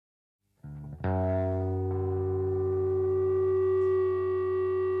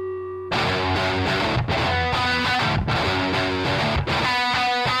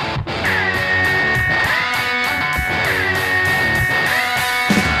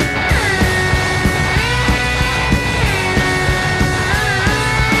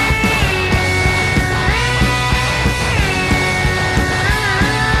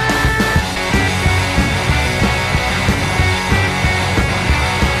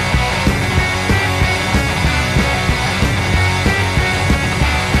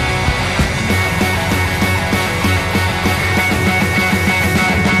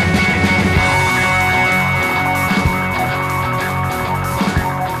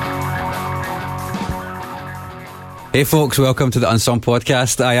Hey folks, welcome to the Unsung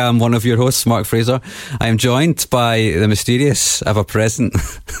Podcast. I am one of your hosts, Mark Fraser. I am joined by the mysterious, ever-present,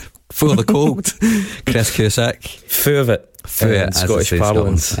 full of the cold, Chris Cusack. Full of it. Scottish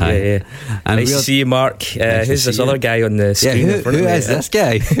parlance. Yeah. And nice to see you, Mark. Who's this other guy on the screen? Yeah, who is this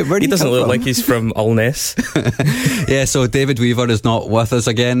guy? He doesn't look like he's from Ulness. Yeah, so David Weaver is not with us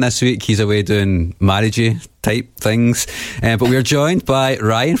again this week. He's away doing marriagey type things. But we're joined by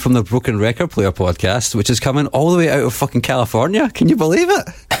Ryan from the Broken Record Player podcast, which is coming all the way out of fucking California. Can you believe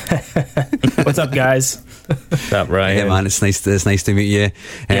it? What's up, guys? What's up, Ryan? Yeah, man, it's nice to meet you.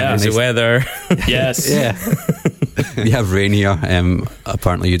 How's the weather? Yes. Yeah. We have rain here.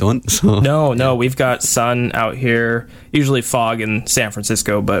 Apparently you don't. So. No, we've got sun out here. Usually fog in San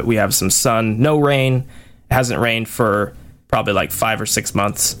Francisco, but we have some sun. No rain. It hasn't rained for probably like 5 or 6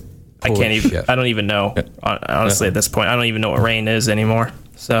 months. Holy shit. I don't even know. Honestly, at this point, I don't even know what rain is anymore.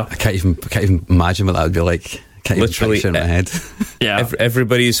 So I can't even imagine what that would be like. Can't literally even picture in my head. Yeah,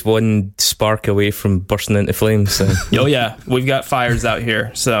 everybody's one spark away from bursting into flames. So. Oh yeah, we've got fires out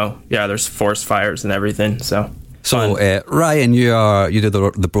here. So yeah, there's forest fires and everything. So Ryan, you do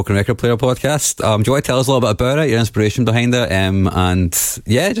the Broken Record Player podcast. Do you want to tell us a little bit about it, your inspiration behind it, and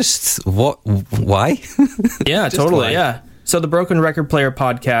yeah, just why? Yeah, totally. Why? Yeah. So the Broken Record Player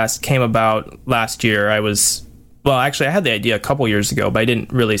podcast came about last year. I had the idea a couple years ago, but I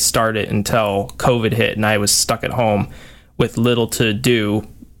didn't really start it until COVID hit and I was stuck at home with little to do.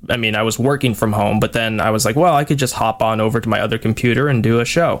 I mean, I was working from home, but then I was like, well, I could just hop on over to my other computer and do a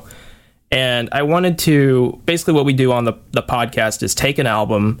show. And I wanted to, basically what we do on the podcast is take an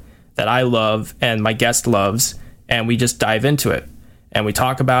album that I love and my guest loves, and we just dive into it. And we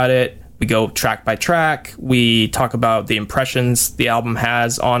talk about it. We go track by track. We talk about the impressions the album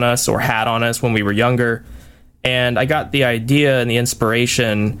has on us or had on us when we were younger. And I got the idea and the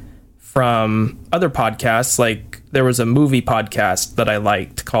inspiration from other podcasts. Like there was a movie podcast that I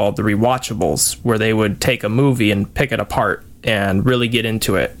liked called The Rewatchables, where they would take a movie and pick it apart and really get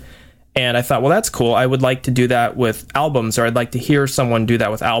into it. And I thought, well, that's cool. I would like to do that with albums, or I'd like to hear someone do that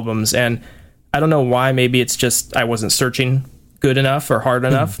with albums. And I don't know why. Maybe it's just I wasn't searching good enough or hard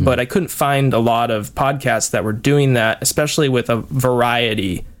enough, but I couldn't find a lot of podcasts that were doing that, especially with a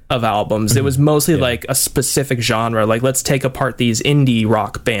variety of albums. It was mostly like a specific genre, like let's take apart these indie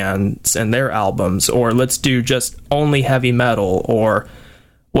rock bands and their albums, or let's do just only heavy metal or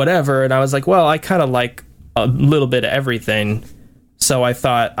whatever. And I was like, well, I kind of like a little bit of everything. So I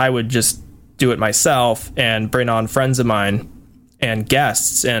thought I would just do it myself and bring on friends of mine and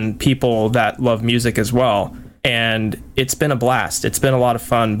guests and people that love music as well. And it's been a blast. It's been a lot of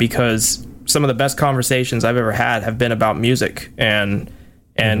fun because some of the best conversations I've ever had have been about music, and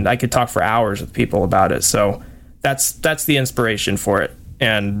I could talk for hours with people about it. So that's the inspiration for it,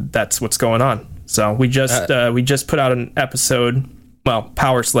 and that's what's going on. So we just put out an episode. Well,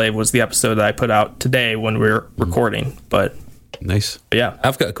 Power Slave was the episode that I put out today when we were recording, but nice. Yeah,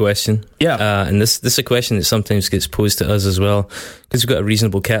 I've got a question. Yeah, and this is a question that sometimes gets posed to us as well, because we've got a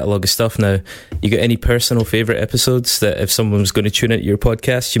reasonable catalogue of stuff now. You got any personal favourite episodes that if someone was going to tune into your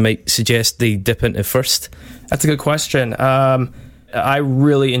podcast, you might suggest they dip into first? That's a good question. I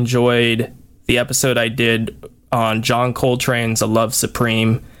really enjoyed the episode I did on John Coltrane's "A Love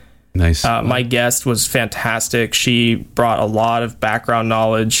Supreme." Nice. My guest was fantastic. She brought a lot of background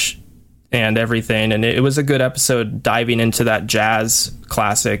knowledge and everything, and it was a good episode diving into that jazz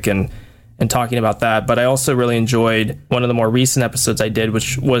classic and talking about that. But I also really enjoyed one of the more recent episodes I did,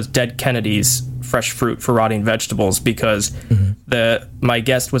 which was Dead Kennedy's Fresh Fruit for Rotting Vegetables, because my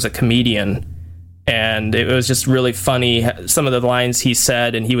guest was a comedian, and it was just really funny, some of the lines he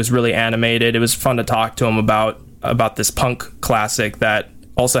said, and he was really animated. It was fun to talk to him about this punk classic that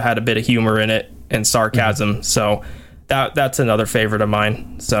also had a bit of humor in it and sarcasm. So that's another favorite of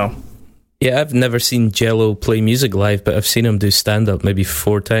mine. So yeah, I've never seen Jello play music live, but I've seen him do stand-up maybe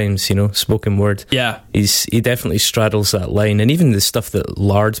 4 times, spoken word. Yeah. He definitely straddles that line. And even the stuff that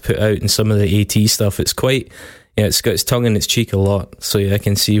Lard put out and some of the AT stuff, it's quite, it's got its tongue in its cheek a lot. So yeah, I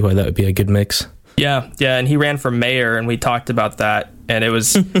can see why that would be a good mix. Yeah, and he ran for mayor, and we talked about that, and it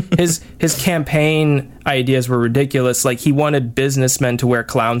was his campaign ideas were ridiculous. Like, he wanted businessmen to wear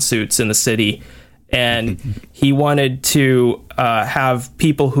clown suits in the city, and he wanted to have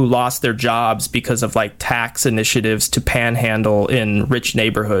people who lost their jobs because of like tax initiatives to panhandle in rich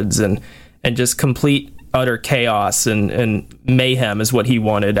neighborhoods, and just complete utter chaos and mayhem is what he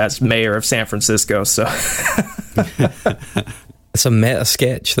wanted as mayor of San Francisco. So it's a meta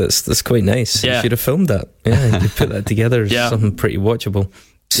sketch that's quite nice. Yeah. You should have filmed that. Yeah, you put that together as something pretty watchable.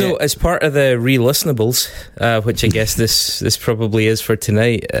 So, as part of the re-listenables, which I guess this probably is for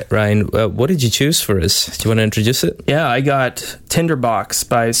tonight, Ryan, what did you choose for us? Do you want to introduce it? Yeah, I got Tinderbox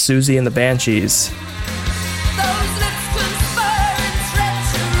by Siouxsie and the Banshees.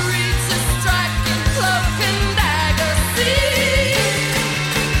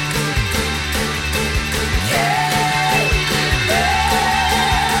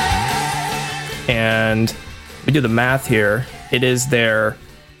 And we do the math here. It is their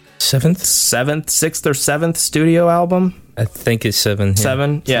sixth or seventh studio album. I think it's 7.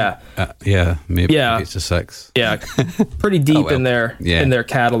 Yeah. 7, yeah. Maybe it's a 6. Yeah, pretty deep in their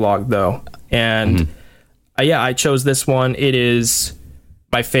catalog though. And I chose this one. It is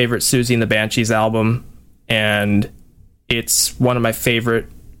my favorite Siouxsie and the Banshees album, and it's one of my favorite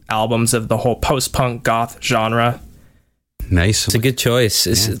albums of the whole post-punk goth genre. Nice. It's a good choice.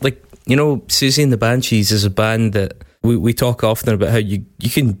 It's like, Siouxsie and the Banshees is a band that we talk often about how you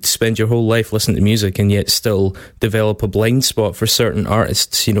can spend your whole life listening to music and yet still develop a blind spot for certain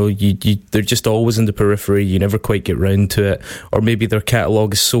artists. They're just always in the periphery. You never quite get round to it. Or maybe their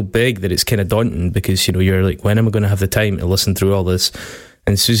catalogue is so big that it's kind of daunting because, you're like, when am I going to have the time to listen through all this?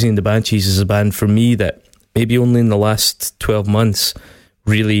 And Siouxsie and the Banshees is a band for me that maybe only in the last 12 months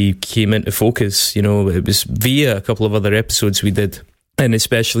really came into focus. It was via a couple of other episodes we did, and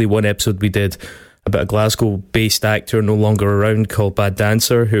especially one episode we did about a Glasgow-based actor no longer around called Bad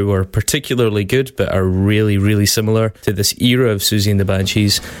Dancer, who are particularly good but are really, really similar to this era of Siouxsie and the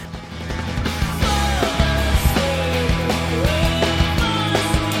Banshees.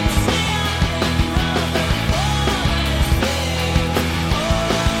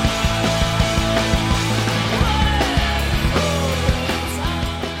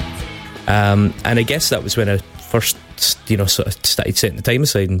 And I guess that was when I first, sort of started setting the time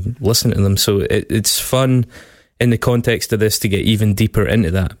aside and listening to them. So it's fun in the context of this to get even deeper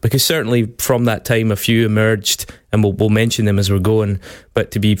into that, because certainly from that time a few emerged, and we'll mention them as we're going.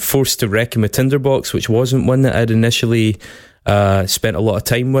 But to be forced to reckon with Tinderbox, which wasn't one that I'd initially spent a lot of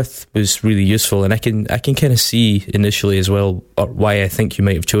time with, was really useful. And I can kind of see initially as well why I think you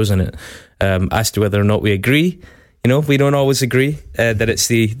might have chosen it. As to whether or not we agree. We don't always agree that it's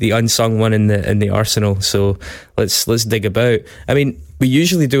the unsung one in the arsenal. So let's dig about. I mean, we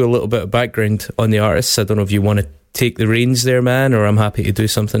usually do a little bit of background on the artists. I don't know if you want to take the reins there, man, or I'm happy to do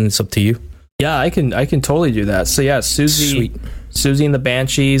something. It's up to you. Yeah, I can totally do that. So yeah, Siouxsie and the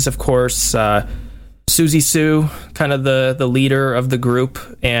Banshees, of course. Siouxsie Sue, kind of the leader of the group,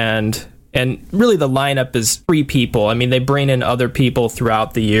 and really the lineup is 3 people. I mean, they bring in other people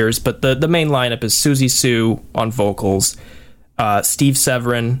throughout the years, but the main lineup is Siouxsie Sue on vocals, Steve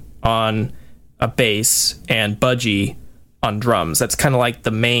Severin on a bass, and Budgie on drums. That's kind of like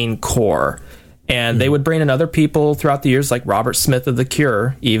the main core. And they would bring in other people throughout the years, like Robert Smith of The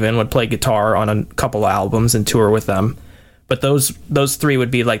Cure even would play guitar on a couple albums and tour with them. But those 3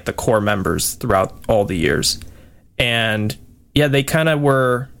 would be like the core members throughout all the years. And yeah, they kind of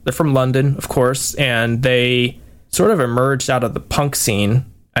they're from London, of course, and they sort of emerged out of the punk scene.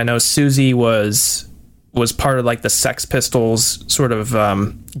 I know Siouxsie was part of like the Sex Pistols sort of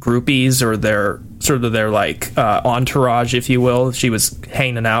groupies, or their like entourage, if you will. She was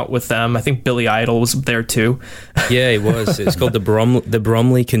hanging out with them. I think Billy Idol was there too. Yeah, he was. It's called the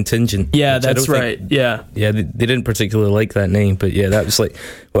Bromley Contingent. Yeah, that's right. Yeah, they didn't particularly like that name, but yeah, that was like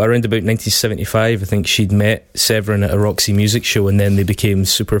around about 1975. I think she'd met Severin at a Roxy Music show, and then they became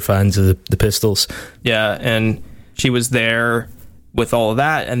super fans of the Pistols. Yeah, and she was there with all of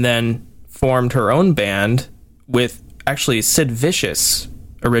that, and then formed her own band with actually Sid Vicious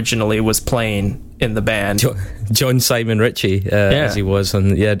originally was playing in the band. John Simon Ritchie, as he was,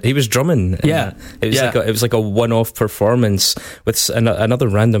 and he was drumming. It was like a one-off performance with another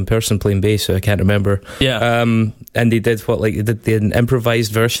random person playing bass, who I can't remember. And they did an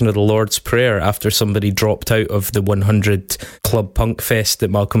improvised version of the Lord's Prayer after somebody dropped out of the 100 Club Punk Fest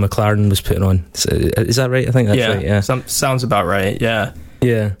that Malcolm McLaren was putting on. Is that right? I think that's right. Yeah, sounds about right. Yeah.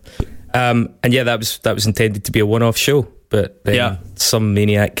 And that was intended to be a one-off show, but then some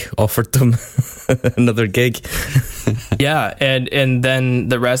maniac offered them another gig. and then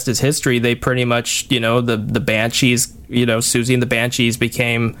the rest is history. They pretty much, the Banshees, Siouxsie and the Banshees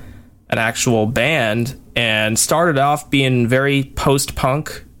became an actual band and started off being very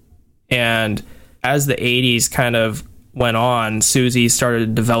post-punk. And as the 80s kind of went on, Siouxsie started to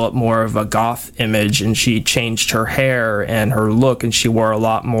develop more of a goth image, and she changed her hair and her look, and she wore a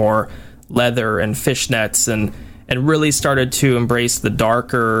lot more leather and fishnets, and really started to embrace the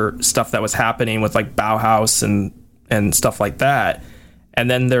darker stuff that was happening with like Bauhaus and stuff like that. And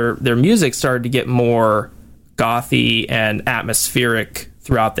then their music started to get more gothy and atmospheric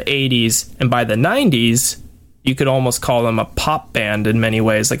throughout the 80s, and by the 90s, you could almost call them a pop band in many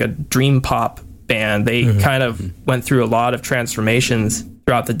ways, like a dream pop band. They kind of went through a lot of transformations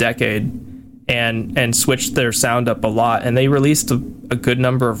throughout the decade and switched their sound up a lot, and they released a good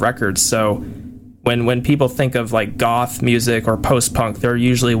number of records. So when people think of like goth music or post-punk, they're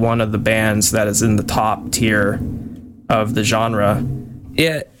usually one of the bands that is in the top tier of the genre.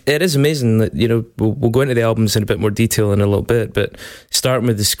 Yeah, it is amazing that, you know, we'll go into the albums in a bit more detail in a little bit, but starting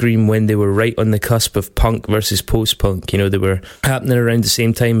with the Scream, when they were right on the cusp of punk versus post-punk, you know, they were happening around the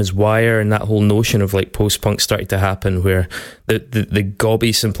same time as Wire, and that whole notion of like post-punk started to happen, where the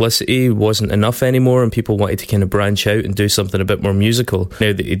gaudy simplicity wasn't enough anymore, and people wanted to kind of branch out and do something a bit more musical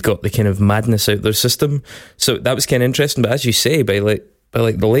now that you'd got the kind of madness out their system. So that was kind of interesting, but as you say, by the late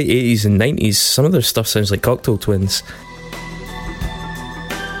 80s and 90s, some of their stuff sounds like Cocktail Twins.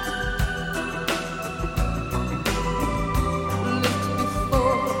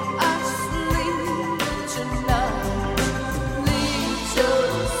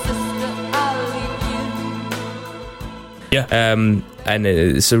 Yeah. And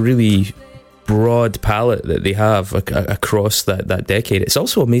it's a really broad palette that they have across that decade. It's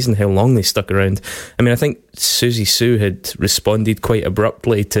also amazing how long they stuck around. I mean, I think Siouxsie Sue had responded quite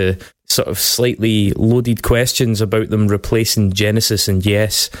abruptly to sort of slightly loaded questions about them replacing Genesis and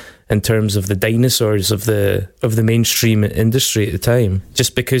Yes in terms of the dinosaurs of the mainstream industry at the time,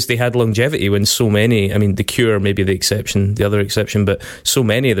 just because they had longevity when so many, I mean, The Cure may be the other exception, but so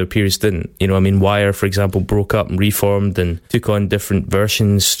many of their peers didn't. You know, I mean, Wire, for example, broke up and reformed and took on different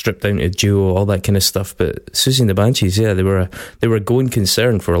versions, stripped down to duo, all that kind of stuff. But Siouxsie and the Banshees, yeah, they were a going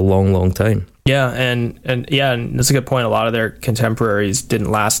concern for a long, long time. Yeah, and that's a good point. A lot of their contemporaries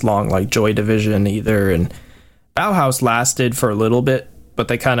didn't last long, like Joy Division either, and Bauhaus lasted for a little bit, but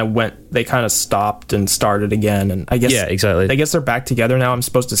they kind of stopped and started again. And I guess, yeah, exactly. I guess they're back together now. I'm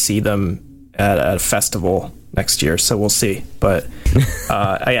supposed to see them at a festival next year, so we'll see. But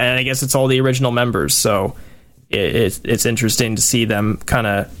I guess it's all the original members, so it's interesting to see them kind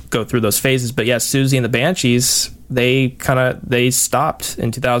of go through those phases. But yeah, Siouxsie and the Banshees, they stopped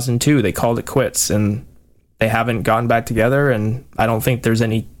in 2002. They called it quits, and they haven't gone back together, and I don't think there's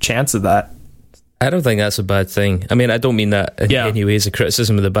any chance of that. I don't think that's a bad thing. I mean, I don't mean that in any way as a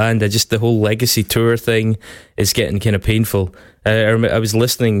criticism of the band. The whole legacy tour thing is getting kind of painful. I was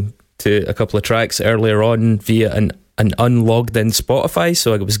listening to a couple of tracks earlier on via an unlogged in Spotify,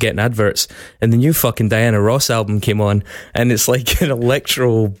 so I was getting adverts, and the new fucking Diana Ross album came on, and it's like an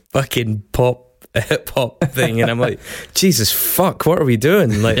electro fucking pop hip hop thing, and I'm like, Jesus fuck, what are we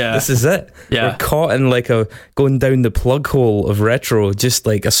doing? Like, this is it. We're caught in like going down the plug hole of retro, just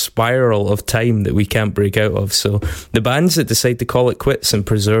like a spiral of time that we can't break out of. So the bands that decide to call it quits and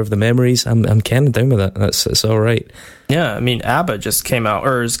preserve the memories, I'm kind of down with that. It's all right. Yeah, I mean, ABBA just came out,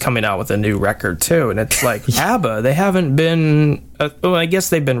 or is coming out with a new record too, and it's like, ABBA, they haven't been, well, I guess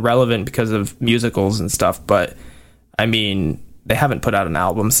they've been relevant because of musicals and stuff, but I mean, they haven't put out an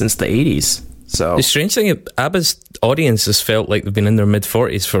album since the 80s. So the strange thing, ABBA's audience has felt like they've been in their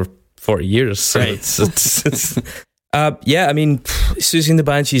mid-40s for 40 years. So right. It's yeah, I mean, Siouxsie and the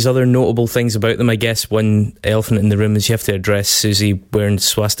Banshees, other notable things about them, I guess one elephant in the room is you have to address Siouxsie wearing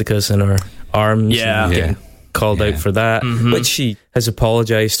swastikas in her arms. Yeah. Called out for that, which she has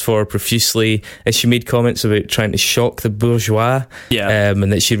apologised for profusely, as she made comments about trying to shock the bourgeois,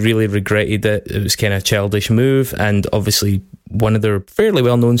 and that she really regretted that it was kind of a childish move. And obviously one of their fairly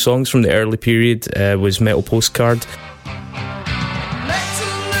well-known songs from the early period was Metal Postcard.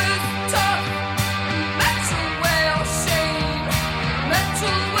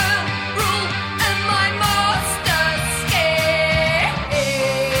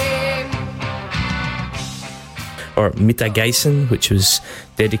 Or Mita Geisen, which was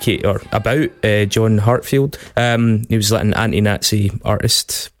dedicated or about John Hartfield. He was like an anti-Nazi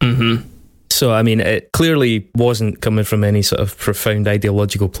artist. Mm-hmm. So, I mean, it clearly wasn't coming from any sort of profound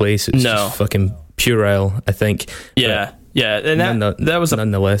ideological place. It was just fucking puerile, I think. Yeah, and that was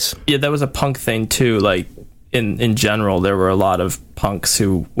nonetheless. Yeah, that was a punk thing too. Like in general, there were a lot of punks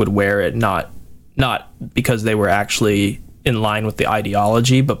who would wear it not because they were actually in line with the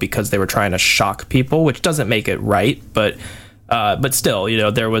ideology, but because they were trying to shock people, which doesn't make it right, but still, you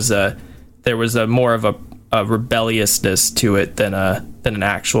know, there was a more of a rebelliousness to it than an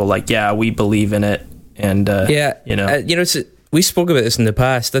actual, like, yeah, we believe in it. And we spoke about this in the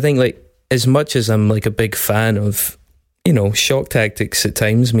past. I think, like, as much as I'm like a big fan of, you know, shock tactics at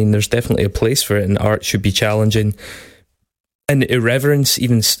times, I mean, there's definitely a place for it, and art should be challenging. And irreverence,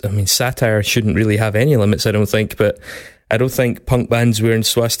 even, I mean, satire shouldn't really have any limits, I don't think, but I don't think punk bands wearing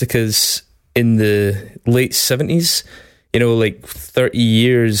swastikas in the late 70s, like 30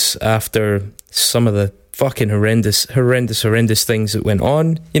 years after some of the fucking horrendous things that went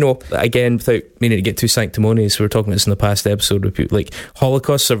on. Again, without meaning to get too sanctimonious, we were talking about this in the past episode with people like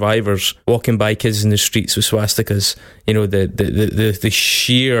Holocaust survivors walking by kids in the streets with swastikas. The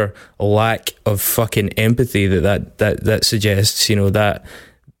sheer lack of fucking empathy that suggests.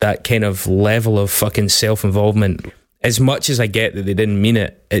 That kind of level of fucking self-involvement. As much as I get that they didn't mean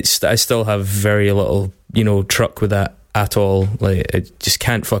it, I still have very little truck with that at all. Like, I just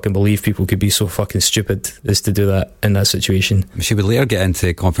can't fucking believe people could be so fucking stupid as to do that in that situation. She would later get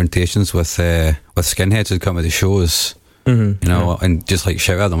into confrontations with skinheads who'd come to the shows, and just like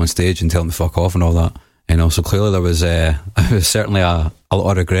shout at them on stage and tell them to fuck off and all that. So clearly there was certainly a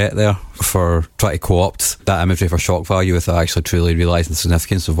lot of regret there for trying to co-opt that imagery for shock value without actually truly realising the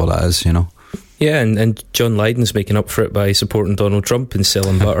significance of what that is. Yeah, and John Lydon's making up for it by supporting Donald Trump and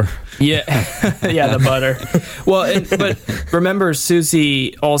selling butter. Yeah, the butter. Well, but remember,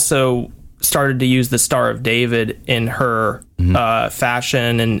 Siouxsie also started to use the Star of David in her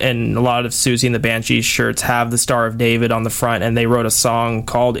fashion, and a lot of Siouxsie and the Banshees shirts have the Star of David on the front, and they wrote a song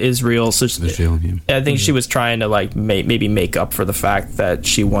called Israel. So Israel, yeah. I think she was trying to like maybe make up for the fact that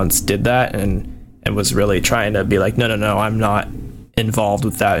she once did that, and was really trying to be like, no, I'm not involved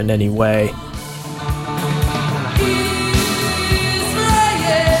with that in any way.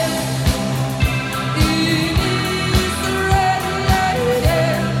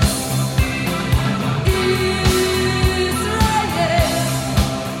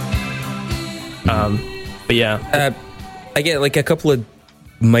 But yeah, I get like a couple of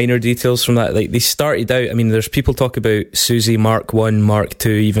minor details from that. Like, they started out, I mean, there's people talk about Siouxsie Mark 1, Mark 2,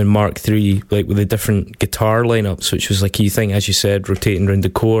 even Mark 3, like with the different guitar lineups, which was a key thing, as you said, rotating around the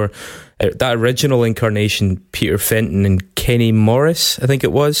core. That original incarnation, Peter Fenton and Kenny Morris, I think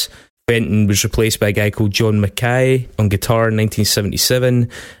it was. Fenton was replaced by a guy called John Mackay on guitar in 1977,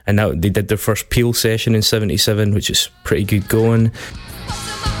 and now they did their first Peel session in 77, which is pretty good going.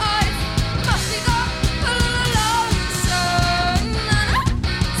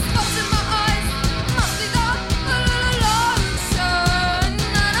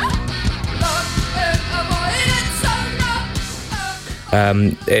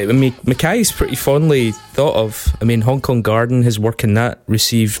 Mackay's pretty fondly thought of. I mean, Hong Kong Garden, his work in that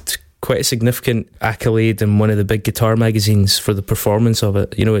received quite a significant accolade in one of the big guitar magazines for the performance of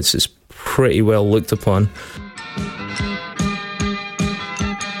it. It's pretty well looked upon.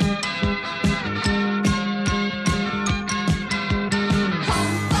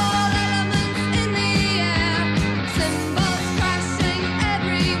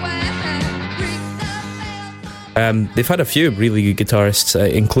 They've had a few really good guitarists,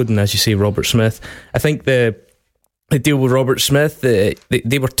 including, as you say, Robert Smith. I think the deal with Robert Smith, they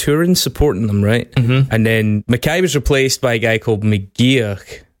were touring, supporting them, right? Mm-hmm. And then Mackay was replaced by a guy called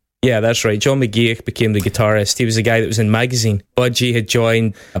McGeoch. Yeah, that's right. John McGeoch became the guitarist. He was the guy that was in Magazine. Budgie had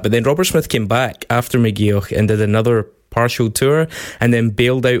joined, but then Robert Smith came back after McGeoch and did another partial tour, and then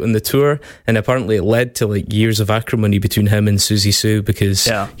bailed out on the tour, and apparently it led to like years of acrimony between him and Siouxsie Sioux, because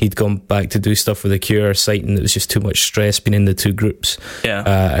he'd gone back to do stuff with The Cure, citing that it was just too much stress being in the two groups.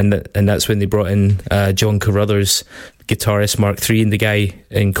 And that's when they brought in John Carruthers, guitarist Mark III, and the guy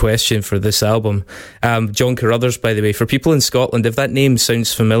in question for this album. John Carruthers, by the way, for people in Scotland, if that name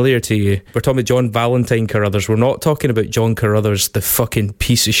sounds familiar to you, we're talking about John Valentine Carruthers. We're not talking about John Carruthers, the fucking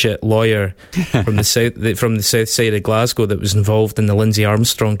piece of shit lawyer from the south side of Glasgow that was involved in the Lindsay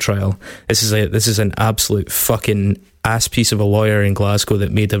Armstrong trial. This is an absolute fucking ass piece of a lawyer in Glasgow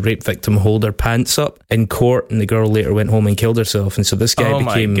that made a rape victim hold her pants up in court, and the girl later went home and killed herself. And so this guy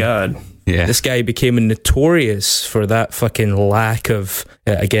became... my God. Yeah. This guy became notorious for that fucking lack of,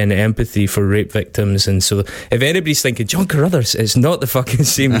 again, empathy for rape victims. And so if anybody's thinking, John Carruthers is not the fucking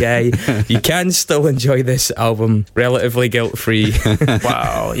same guy, you can still enjoy this album relatively guilt-free.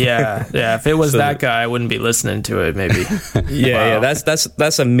 Wow, yeah. If it was that guy, I wouldn't be listening to it, maybe. Yeah,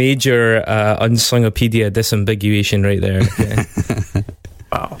 that's a major unsungopedia disambiguation right there. Yeah.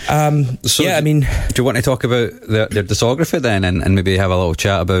 Wow. So yeah, I mean, do you want to talk about their discography then, and maybe have a little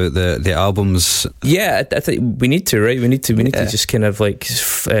chat about the albums? Yeah, I think we need to, right? We need to just kind of like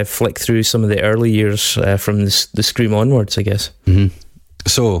flick through some of the early years from the Scream onwards, I guess. Mm-hmm.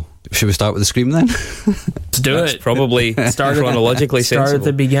 So, should we start with the Scream then? Let's do That's it. Probably chronologically sensible. Start at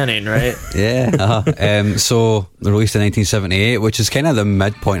the beginning, right? Yeah. Uh-huh. So, released in 1978, which is kind of the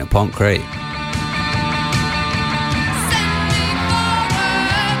midpoint of punk, right?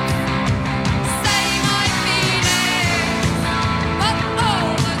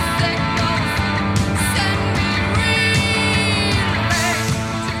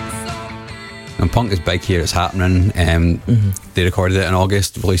 And punk is big here. It's happening. They recorded it in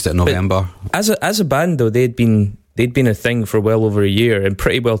August, released it in November. But as a band, though, they'd been a thing for well over a year and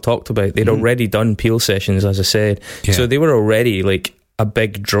pretty well talked about. They'd already done Peel sessions, as I said, so they were already like a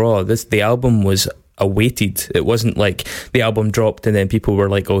big draw. The album was awaited. It wasn't like the album dropped and then people were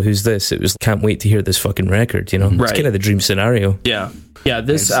like, "Oh, who's this?" It was, "Can't wait to hear this fucking record." You know, It's kind of the dream scenario. Yeah.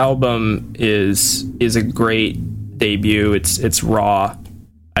 This album is a great debut. It's raw.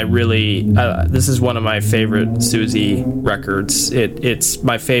 I really this is one of my favorite Siouxsie records. It's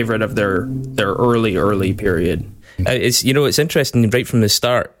my favorite of their early period. It's interesting right from the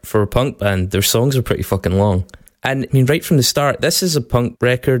start for a punk band. Their songs are pretty fucking long. And I mean, right from the start, this is a punk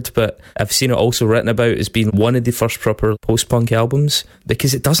record, but I've seen it also written about as being one of the first proper post-punk albums,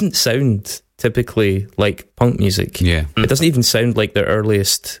 because it doesn't sound typically like punk music. Yeah. It doesn't even sound like their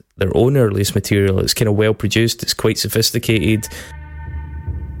own earliest material. It's kind of well produced. It's quite sophisticated.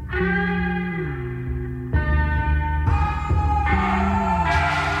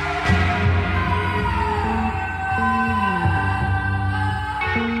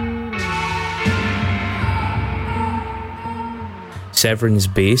 Severin's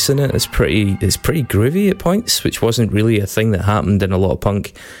bass in it is pretty groovy at points, which wasn't really a thing that happened in a lot of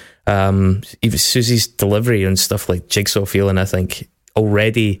punk. Even Siouxsie's delivery and stuff like Jigsaw Feeling, I think,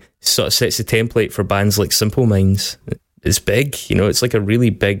 already sort of sets the template for bands like Simple Minds. It's big, it's like a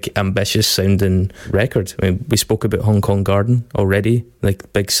really big, ambitious sounding record. I mean, we spoke about Hong Kong Garden already,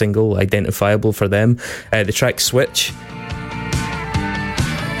 like big single, identifiable for them. The track Switch.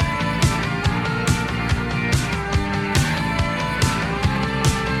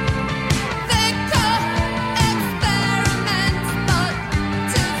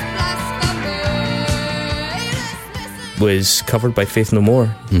 Was covered by Faith No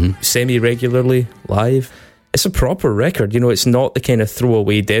More semi-regularly live. It's a proper record, it's not the kind of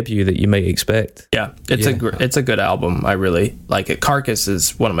throwaway debut that you might expect. Yeah, it's a good album. I really like it. Carcass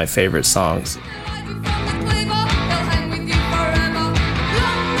is one of my favorite songs.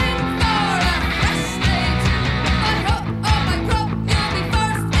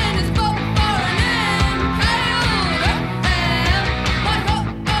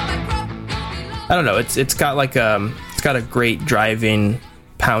 I don't know, it's got like it's got a great driving,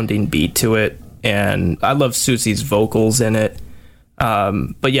 pounding beat to it, and I love Siouxsie's vocals in it.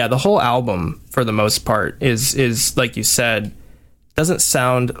 But yeah, the whole album, for the most part, is like you said, doesn't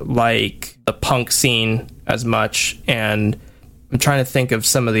sound like the punk scene as much. And I'm trying to think of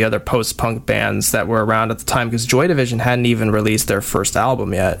some of the other post-punk bands that were around at the time, because Joy Division hadn't even released their first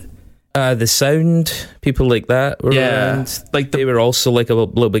album yet. The Sound, people like that were around. Like they were also like a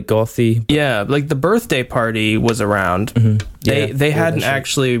little bit gothy. Yeah, like the Birthday Party was around. Mm-hmm. They hadn't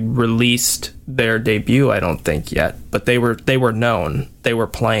actually released their debut, I don't think, yet, but they were known. They were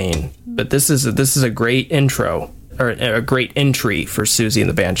playing. But this is a great intro, or a great entry for Siouxsie and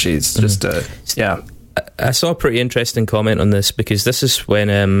the Banshees. Mm-hmm. I saw a pretty interesting comment on this, because this is when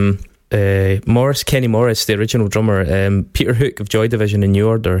Kenny Morris, the original drummer, Peter Hook of Joy Division and New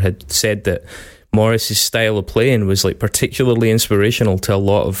Order, had said that Morris's style of playing was like particularly inspirational to a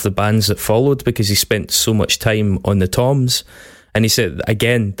lot of the bands that followed, because he spent so much time on the toms. And he said,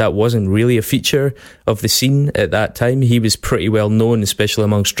 again, that wasn't really a feature of the scene at that time. He was pretty well known, especially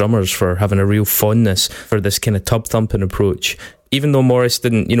amongst drummers, for having a real fondness for this kind of tub thumping approach. Even though Morris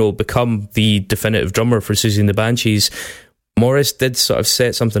didn't, become the definitive drummer for Siouxsie and the Banshees, Morris did sort of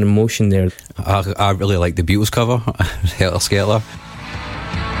set something in motion there. I really like the Beatles cover, Helter Skelter.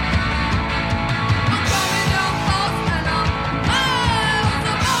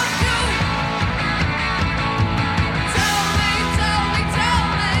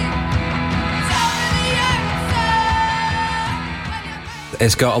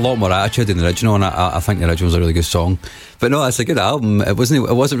 It's got a lot more attitude than the original, and I think the original was a really good song. But no, it's a good album. It wasn't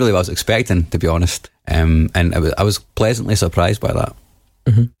really what I was expecting, to be honest. And I was pleasantly surprised by that.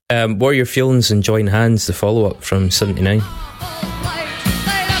 Mm-hmm. What are your feelings in Join Hands, the follow-up from 79?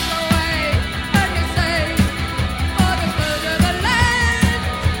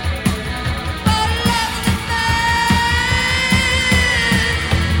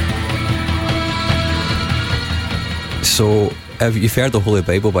 So, you've heard the Holy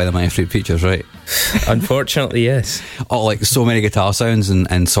Bible by the Manic Street Preachers, right? Unfortunately, yes. Oh, like so many guitar sounds and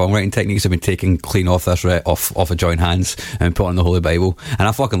songwriting techniques have been taken clean off this off of Join Hands and put on the Holy Bible. And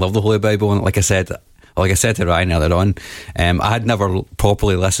I fucking love the Holy Bible. And like I said to Ryan earlier on, I had never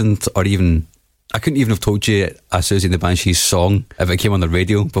properly listened, or even I couldn't even have told you a Siouxsie and the Banshees song if it came on the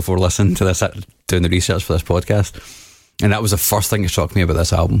radio before listening to this, doing the research for this podcast. And that was the first thing that struck me about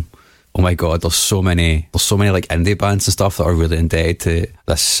this album. Oh my god, there's so many like indie bands and stuff that are really indebted to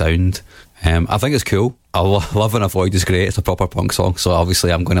this sound. I think it's cool. Love and Avoid is great. It's a proper punk song, so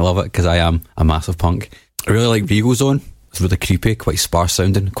obviously I'm going to love it because I am a massive punk. I really like Regal Zone. It's really creepy, quite sparse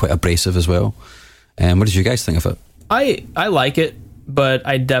sounding, quite abrasive as well. What did you guys think of it? I like it, but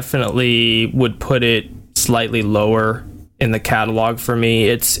I definitely would put it slightly lower in the catalog for me.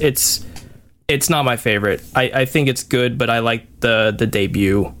 It's not my favorite. I think it's good, but I like the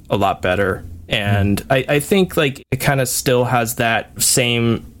debut a lot better. And I think like it kind of still has that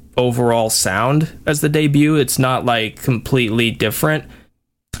same overall sound as the debut. It's not like completely different.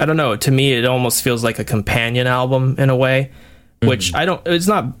 I don't know. To me, it almost feels like a companion album in a way, which it's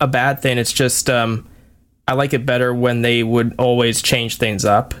not a bad thing. It's just, I like it better when they would always change things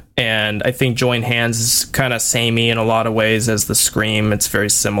up. And I think Join Hands is kind of samey in a lot of ways as the Scream. It's very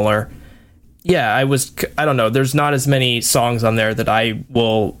similar. Yeah, I don't know. There's not as many songs on there that I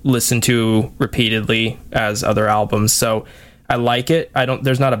will listen to repeatedly as other albums. So I like it.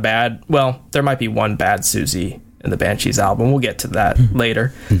 There's not a bad, well, there might be one bad Siouxsie in the Banshees album. We'll get to that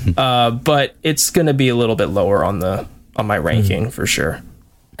later. But it's going to be a little bit lower on my ranking for sure.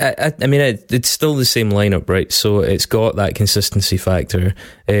 I mean, it's still the same lineup, right? So it's got that consistency factor,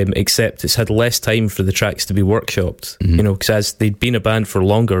 except it's had less time for the tracks to be workshopped, you know, because as they'd been a band for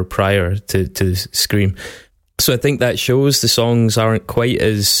longer prior to Scream. So I think that shows the songs aren't quite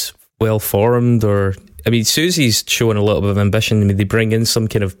as well formed or... I mean, Siouxsie's showing a little bit of ambition. I mean, they bring in some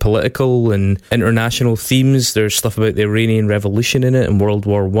kind of political and international themes. There's stuff about the Iranian Revolution in it and World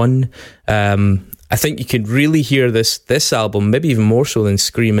War One. I think you could really hear this album, maybe even more so than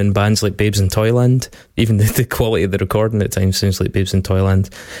Scream, in bands like Babes in Toyland. Even the quality of the recording at times sounds like Babes in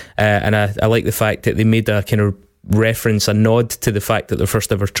Toyland. And I like the fact that they made a kind of reference, a nod to the fact that their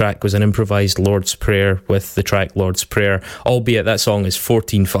first ever track was an improvised Lord's Prayer with the track Lord's Prayer, albeit that song is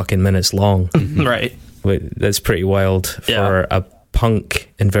 14 fucking minutes long. Right. That's pretty wild for a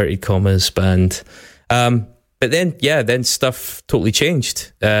punk, inverted commas, band. But then stuff totally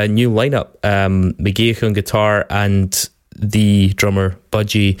changed. New lineup. McGeoch on guitar and the drummer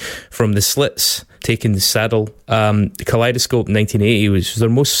Budgie from the Slits taking the saddle. Kaleidoscope 1980 was their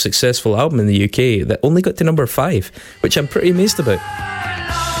most successful album in the UK that only got to number 5, which I'm pretty amazed about.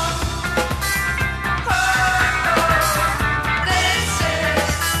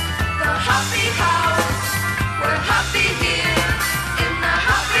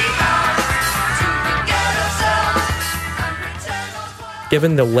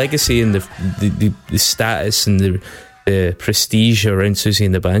 Given the legacy and the status and the prestige around Siouxsie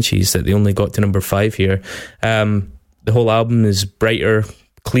and the Banshees that they only got to number 5 here, the whole album is brighter,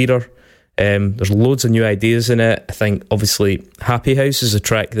 clearer. There's loads of new ideas in it. I think obviously Happy House is a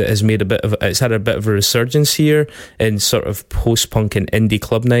track that has it's had a bit of a resurgence here in sort of post-punk and indie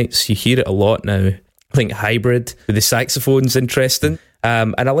club nights. You hear it a lot now. I think Hybrid with the saxophone's interesting.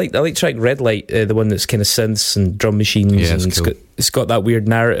 And I like track Red Light, the one that's kind of synths and drum machines, and cool. It's got that weird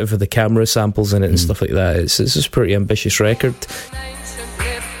narrative of the camera samples in it and stuff like that. It's a pretty ambitious record.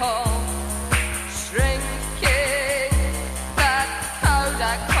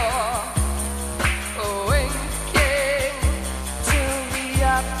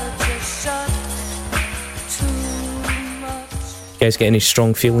 You guys get any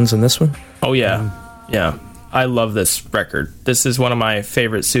strong feelings on this one? Oh yeah, yeah. I love this record. This is one of my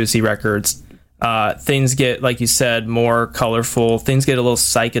favorite Siouxsie records. Things get, like you said, more colorful. Things get a little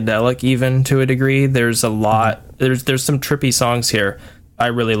psychedelic even to a degree. There's a lot. There's some trippy songs here. I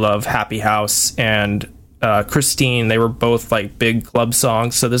really love Happy House and Christine. They were both like big club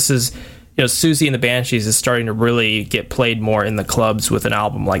songs. So this is, Siouxsie and the Banshees is starting to really get played more in the clubs with an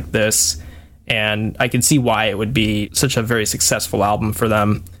album like this. And I can see why it would be such a very successful album for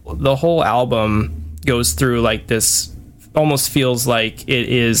them. The whole album goes through like this, almost feels like it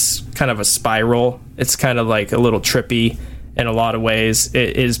is kind of a spiral. It's kind of like a little trippy in a lot of ways.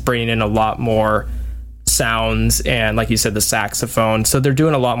 It is bringing in a lot more sounds and, like you said, the saxophone. So they're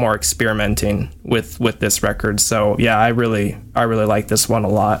doing a lot more experimenting with this record. So yeah, I really like this one a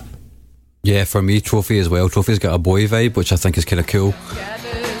lot. Yeah, for me, Trophy as well. Trophy's got a boy vibe, which I think is kind of cool.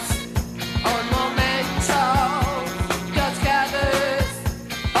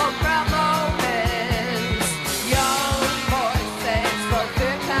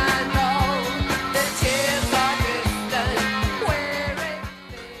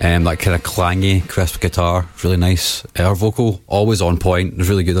 That kind of clangy, crisp guitar, really nice. Her vocal, always on point, is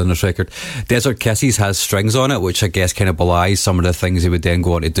really good on this record. Desert Kisses has strings on it, which I guess kind of belies some of the things they would then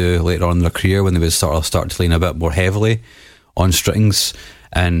go on to do later on in their career when they would sort of start to lean a bit more heavily on strings.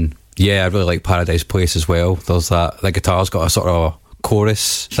 And yeah, I really like Paradise Place as well. There's that, the guitar's got a sort of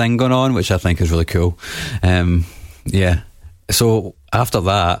chorus thing going on, which I think is really cool. Yeah. So After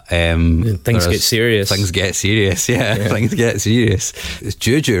that, things get serious. Things get serious, yeah. Things get serious. It's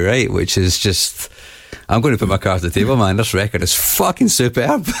Juju, right? Which is just... I'm going to put my cards on the table, man. This record is fucking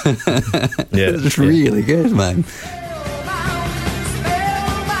superb. It's really good, man.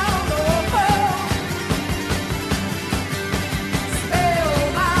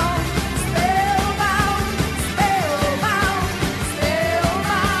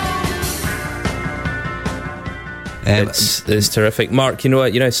 It's terrific. Mark, you know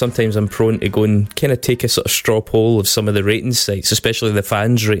what? You know, sometimes I'm prone to go and kind of take a sort of straw poll of some of the rating sites, especially the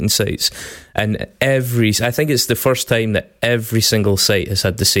fans' rating sites. And I think it's the first time that every single site has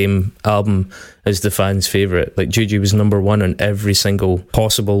had the same album as the fans' favourite. Like, Juju was number one on every single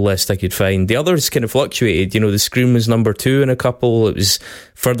possible list I could find. The others kind of fluctuated. You know, The Scream was number 2 in a couple. It was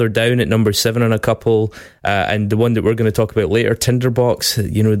further down at number 7 on a couple. And the one that we're going to talk about later, Tinderbox,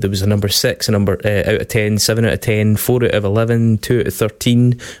 you know, there was a number 6, a number out of 10, 7 out of 10, 4 out of 11, 2 out of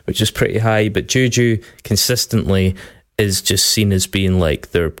 13, which is pretty high. But Juju consistently is just seen as being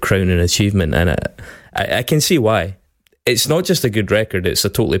like their crowning achievement, and I can see why. It's not just a good record, it's a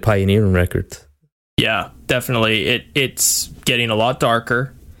totally pioneering record. Yeah, definitely. It's getting a lot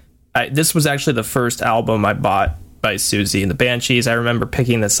darker. This was actually the first album I bought by Siouxsie and the Banshees. I remember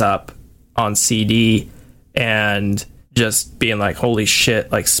picking this up on CD and just being like, holy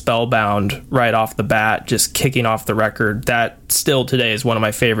shit, like spellbound right off the bat, just kicking off the record. That still today is one of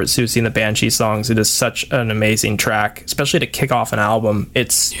my favorite Siouxsie and the Banshees songs. It is such an amazing track, especially to kick off an album.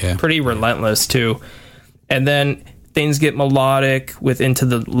 It's pretty relentless too. And then things get melodic with Into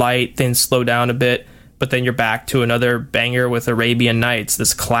the Light, things slow down a bit, but then you're back to another banger with Arabian Nights,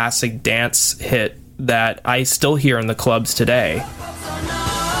 this classic dance hit that I still hear in the clubs today.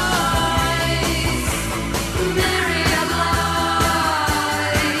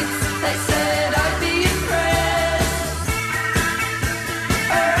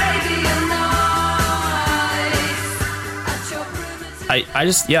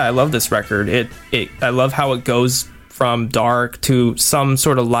 I love this record. I love how it goes from dark to some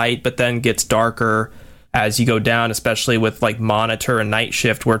sort of light, but then gets darker as you go down, especially with like Monitor and Night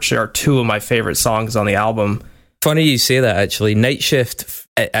Shift, which are two of my favorite songs on the album. Funny you say that, actually. Night Shift,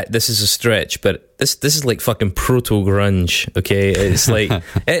 this is a stretch, but this is like fucking proto-grunge, okay? It's like,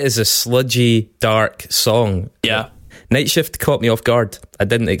 it is a sludgy, dark song. Yeah. Night Shift caught me off guard. I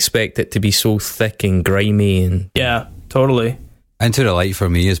didn't expect it to be so thick and grimy. And yeah, totally. Into the Light for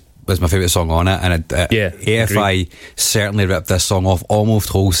me was my favourite song on it, and AFI certainly ripped this song off almost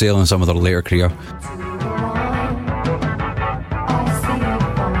wholesale in some of their later career.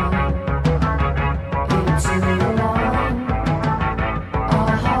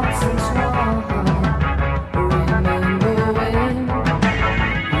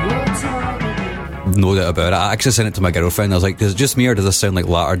 No doubt about it. I actually sent it to my girlfriend. I was like, is it just me or does this sound like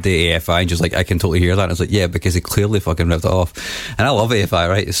latter day AFI? And she's like, I can totally hear that. And I was like, yeah, because he clearly fucking ripped it off. And I love AFI,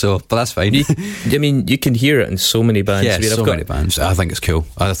 right? So, but that's fine. I mean, you can hear it in so many bands. Yeah, many bands. I think it's cool.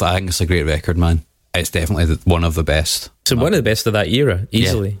 I think it's a great record, man. It's definitely one of the best. So one of the best of that era,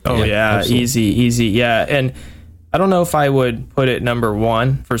 easily. Yeah. Oh yeah, easy. Yeah, and I don't know if I would put it number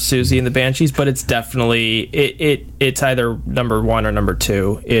 1 for Siouxsie and the Banshees, but it's definitely it's either number 1 or number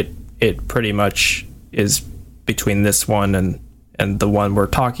 2. It pretty much is between this one and the one we're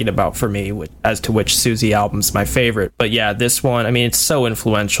talking about for me, as to which Siouxsie album's my favorite. But yeah, this one, I mean, it's so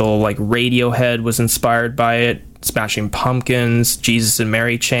influential. Like Radiohead was inspired by it, Smashing Pumpkins, Jesus and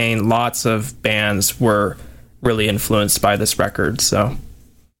Mary Chain, lots of bands were really influenced by this record. So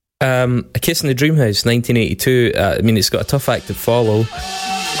A Kiss in the Dream House, 1982. I mean, it's got a tough act to follow.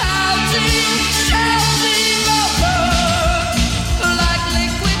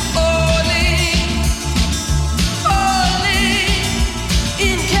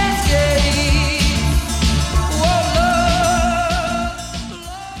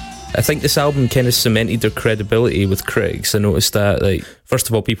 I think this album kind of cemented their credibility with critics. I noticed that, like, first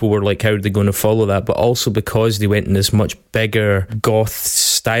of all, people were like, how are they going to follow that? But also because they went in this much bigger goth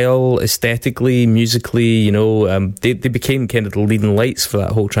style, aesthetically, musically, you know, they became kind of the leading lights for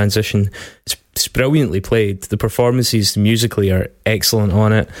that whole transition. It's brilliantly played. The performances musically are excellent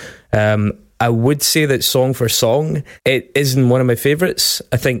on it. I would say that song for song, it isn't one of my favourites.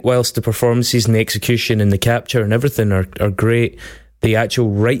 I think whilst the performances and the execution and the capture and everything are great, the actual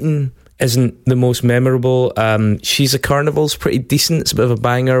writing isn't the most memorable. She's a Carnival's pretty decent. It's a bit of a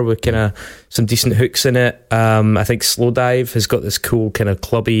banger with kind of some decent hooks in it. I think Slow Dive has got this cool kind of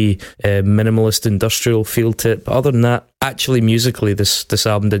clubby, minimalist industrial feel to it. But other than that, actually musically, this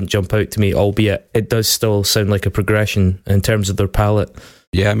album didn't jump out to me, albeit it does still sound like a progression in terms of their palette.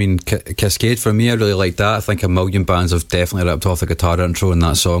 Yeah, I mean, Cascade, for me, I really like that. I think a million bands have definitely ripped off the guitar intro in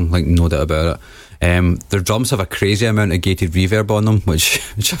that song, like, no doubt about it. Their drums have a crazy amount of gated reverb on them, which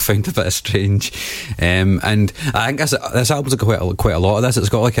I found a bit strange. And I think this album's got quite a lot of this. It's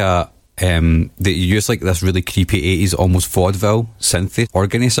got like they use like this really creepy 80s, almost vaudeville synthy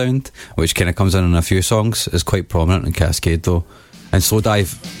organy sound, which kind of comes in a few songs. It's quite prominent in Cascade though. And Slow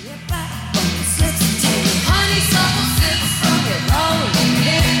Dive,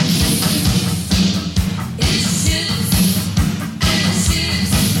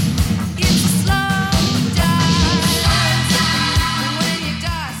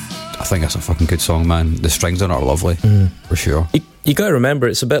 I think that's a fucking good song, man. The strings on it are lovely, for sure. You got to remember,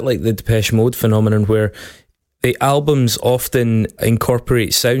 it's a bit like the Depeche Mode phenomenon, where the albums often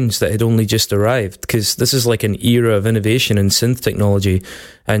incorporate sounds that had only just arrived, because this is like an era of innovation in synth technology.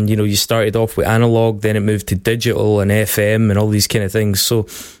 And, you know, you started off with analog, then it moved to digital and FM and all these kind of things. So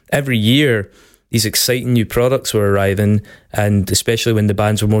every year, these exciting new products were arriving, and especially when the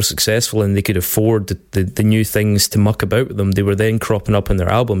bands were more successful and they could afford the new things to muck about with them, they were then cropping up in their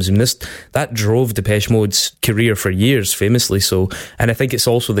albums. And that drove Depeche Mode's career for years, famously so. And I think it's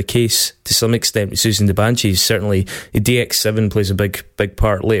also the case to some extent with Siouxsie and the Banshees. Certainly the DX7 plays a big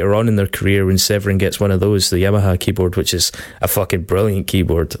part later on in their career when Severin gets one of those, the Yamaha keyboard, which is a fucking brilliant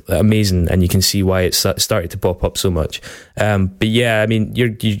keyboard, amazing, and you can see why it started to pop up so much. But yeah, I mean, you're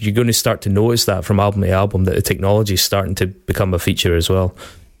going to start to notice that from album to album, that the technology is starting to become a feature as well.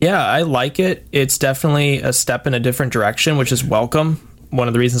 Yeah, I like it. It's definitely a step in a different direction, which is welcome. One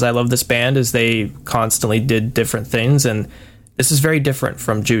of the reasons I love this band is they constantly did different things, and this is very different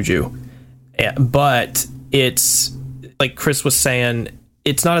from Juju. But it's, like Chris was saying,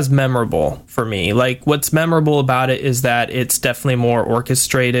 it's not as memorable for me. Like, what's memorable about it is that it's definitely more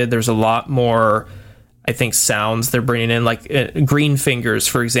orchestrated. There's a lot more, I think, sounds they're bringing in. Like Green Fingers,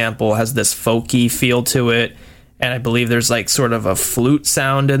 for example, has this folky feel to it. And I believe there's like sort of a flute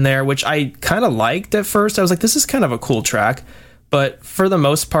sound in there, which I kind of liked at first. I was like, this is kind of a cool track. But for the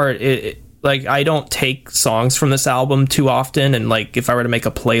most part, like, I don't take songs from this album too often. And like, if I were to make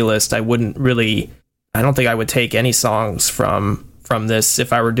a playlist, I don't think I would take any songs from this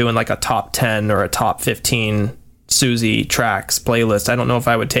if I were doing like a top 10 or a top 15 Siouxsie tracks playlist. I don't know if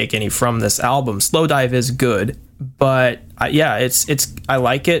I would take any from this album. Slow Dive is good, but yeah, it's I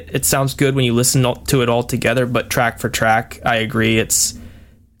like it. It sounds good when you listen to it all together, but track for track, I agree, it's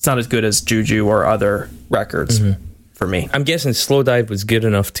not as good as Juju or other records for me. I'm guessing Slow Dive was good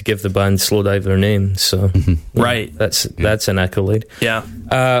enough to give the band Slow Dive their name, so right, that's an accolade. Yeah.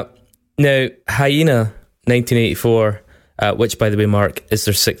 Now, Hyena 1984, which, by the way, Mark, is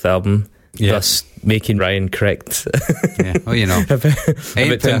their 6th album, thus making Ryan correct. Yeah. Oh, you know, about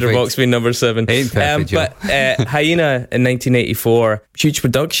Tinderbox being number 7. Ain't perfect, but Hyena in 1984, huge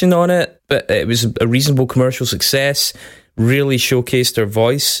production on it, but it was a reasonable commercial success. Really showcased their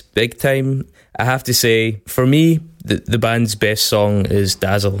voice big time. I have to say, for me, the band's best song is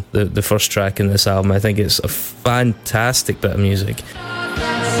Dazzle, the first track in this album. I think it's a fantastic bit of music.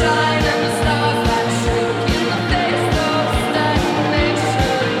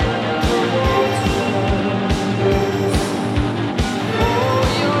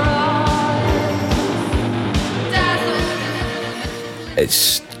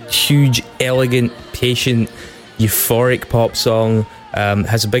 It's huge, elegant, patient, euphoric pop song.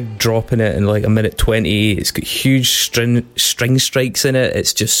 Has a big drop in it in like a minute 20. It's got huge string strikes in it.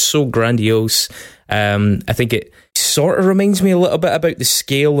 It's just so grandiose. I think it sort of reminds me a little bit about the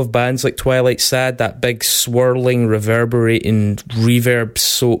scale of bands like Twilight Sad, that big swirling, reverberating,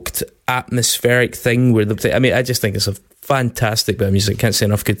 reverb-soaked, atmospheric thing where I just think it's a fantastic bit of music. Can't say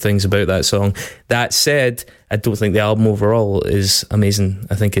enough good things about that song. That said, I don't think the album overall is amazing.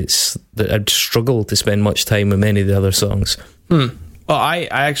 I think I'd struggle to spend much time with many of the other songs. Well, I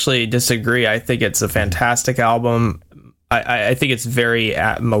actually disagree. I think it's a fantastic album. I think it's very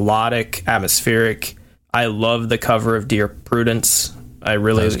melodic, atmospheric. I love the cover of Dear Prudence. I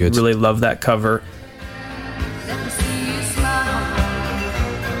really love that cover.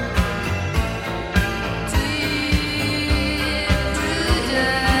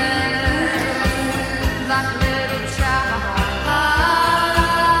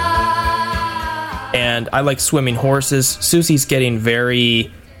 And I like Swimming Horses. Siouxsie's getting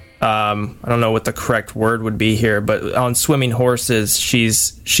very I don't know what the correct word would be here, but on Swimming Horses,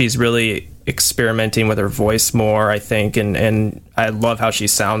 she's really experimenting with her voice more, I think, and I love how she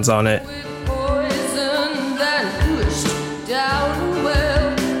sounds on it.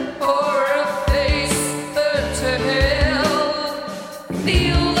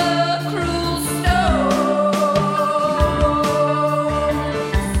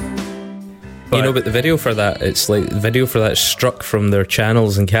 You know, but the video for that, it's like the video for that struck from their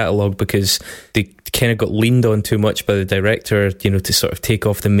channels and catalogue because they kind of got leaned on too much by the director, you know, to sort of take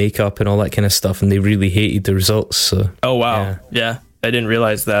off the makeup and all that kind of stuff, and they really hated the results. So. Oh wow, yeah, I didn't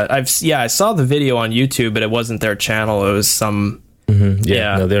realize that. I saw the video on YouTube, but it wasn't their channel. It was some. Mm-hmm.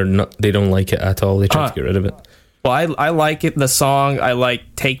 Yeah, no, they're not. They don't like it at all. They try to get rid of it. Well, I like it. The song, I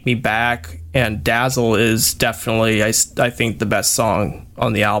like "Take Me Back," and "Dazzle" is definitely, I think, the best song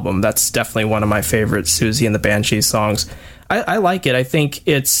on the album. That's definitely one of my favorite Siouxsie and the Banshees songs. I like it. I think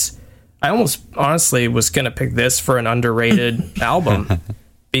it's. I almost honestly was going to pick this for an underrated album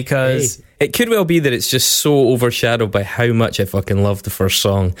because it could well be that it's just so overshadowed by how much I fucking love the first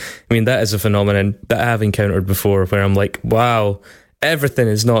song. I mean, that is a phenomenon that I have encountered before, where I'm like, wow. Everything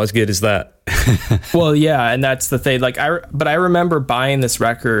is not as good as that. Well, yeah, and that's the thing. Like, I remember buying this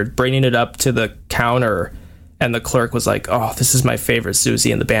record, bringing it up to the counter, and the clerk was like, "Oh, this is my favorite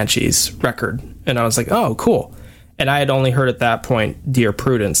Siouxsie and the Banshees record," and I was like, "Oh, cool." And I had only heard at that point "Dear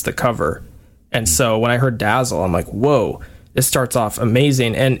Prudence," the cover, and so when I heard "Dazzle," I'm like, "Whoa, this starts off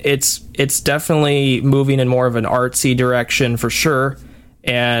amazing," and it's definitely moving in more of an artsy direction for sure,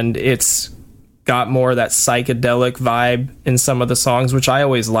 and it's got more of that psychedelic vibe in some of the songs, which I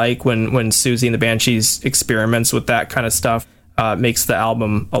always like when Siouxsie and the Banshees experiments with that kind of stuff. Makes the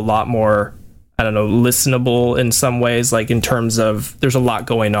album a lot more, I don't know, listenable in some ways, like in terms of there's a lot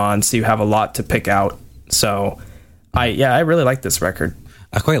going on, so you have a lot to pick out. So I really like this record.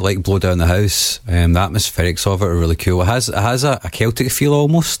 I quite like Blow Down the House. The atmospherics of it are really cool. It has a Celtic feel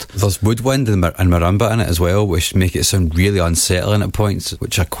almost. There's woodwind and marimba in it as well, which make it sound really unsettling at points,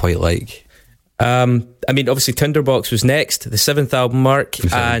 which I quite like. I mean, obviously, Tinderbox was next, the 7th album mark,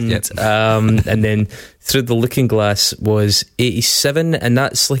 and then Through the Looking Glass was 87, and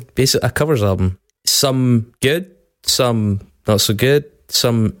that's like basically a covers album. Some good, some not so good,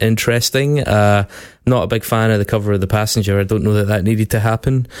 some interesting. Not a big fan of the cover of The Passenger. I don't know that needed to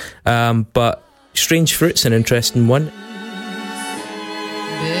happen. But Strange Fruit's an interesting one.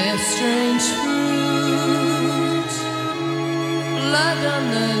 They're strange fruit, blood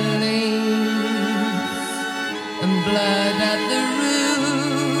on the and blood at the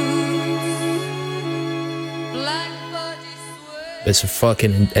roots. Black body sweat. It's a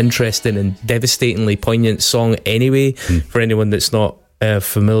fucking interesting and devastatingly poignant song anyway, for anyone that's not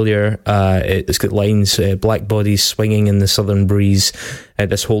familiar. It's got lines, black bodies swinging in the southern breeze.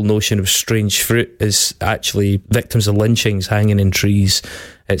 This whole notion of strange fruit is actually victims of lynchings hanging in trees.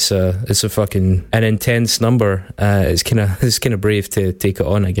 It's a fucking an intense number. It's kind of brave to take it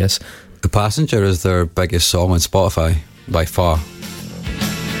on, I guess. The Passenger is their biggest song on Spotify, by far.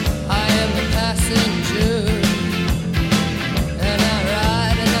 I am the passenger, and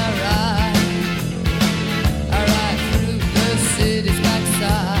I ride through the city's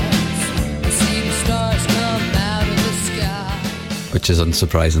backsides. I see the stars come out of the sky. Which is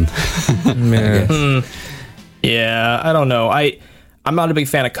unsurprising. Yeah, I don't know. I'm not a big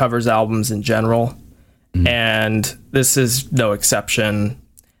fan of covers albums in general, and this is no exception.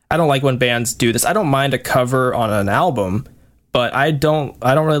 I don't like when bands do this. I don't mind a cover on an album, but I don't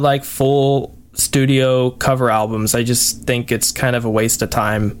really like full studio cover albums. I just think it's kind of a waste of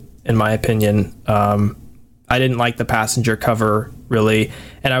time, in my opinion. I didn't like the Passenger cover, really,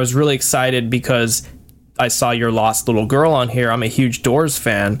 and I was really excited because I saw Your Lost Little Girl on here. I'm a huge Doors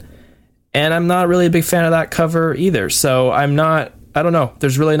fan, and I'm not really a big fan of that cover either. So I don't know.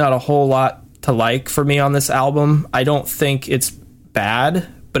 There's really not a whole lot to like for me on this album. I don't think it's bad,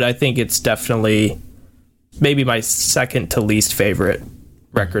 but I think it's definitely maybe my second to least favorite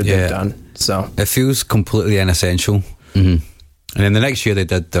record they've done. So it feels completely inessential. And then the next year they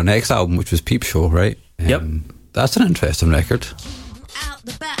did their next album, which was Peep Show, right? Yep. That's an interesting record. Out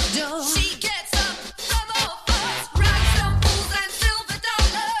the back door, she gets up, racks some fools and silver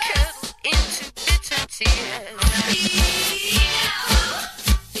dollars, into bitter tears.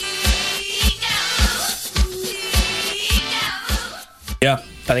 Yeah,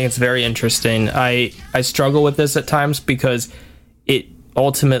 I think it's very interesting. I struggle with this at times because it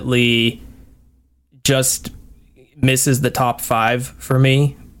ultimately just misses the top 5 for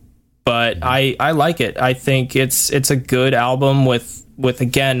me. But I like it. I think it's a good album with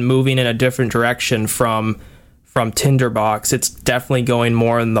again moving in a different direction from from Tinderbox. It's definitely going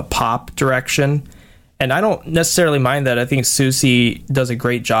more in the pop direction. And I don't necessarily mind that. I think Siouxsie does a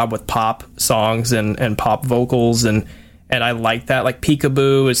great job with pop songs and pop vocals, and I like that. Like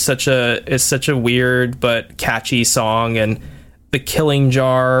Peekaboo is such a weird but catchy song, and The Killing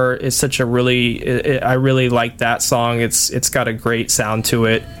Jar is such a I really like that song. It's got a great sound to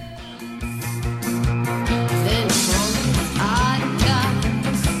it.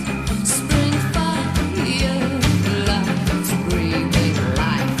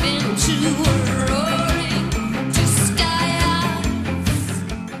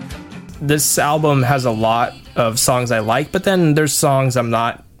 This album has a lot of songs I like, but then there's songs I'm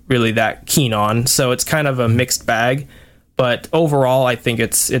not really that keen on. So it's kind of a mixed bag. But overall, I think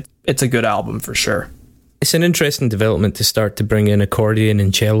it's a good album for sure. It's an interesting development to start to bring in accordion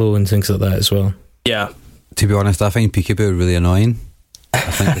and cello and things like that as well. Yeah. To be honest, I find Peekaboo really annoying. I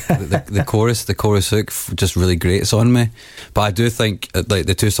think the chorus hook just really grates on me. But I do think, like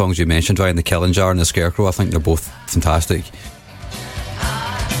the two songs you mentioned, Ryan, The Killing Jar and The Scarecrow, I think they're both fantastic.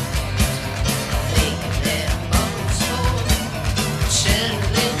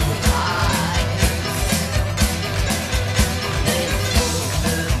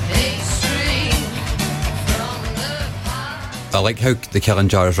 I like how The Killing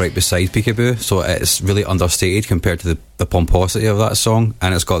Jar is right beside Peekaboo, so it's really understated compared to the pomposity of that song,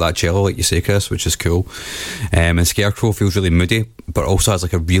 and it's got that cello, like you say, Chris, which is cool. And Scarecrow feels really moody, but also has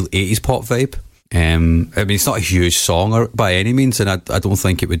like a real 80s pop vibe. I mean, it's not a huge song by any means, and I don't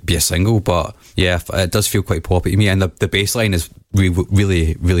think it would be a single, but yeah, it does feel quite poppy to me, and the bass line is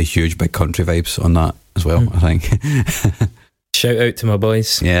really, really huge, big country vibes on that as well, I think. Shout out to my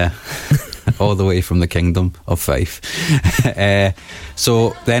boys. Yeah. All the way from the kingdom of Fife.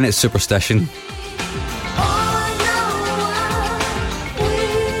 So then it's Superstition.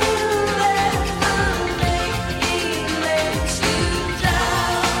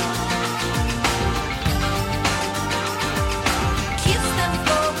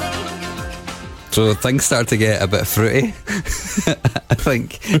 So things start to get a bit fruity, I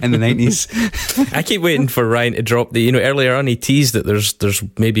think, in the 90s. I keep waiting for Ryan to drop earlier on he teased that there's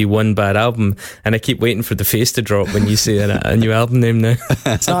maybe one bad album, and I keep waiting for the face to drop when you say a new album name now.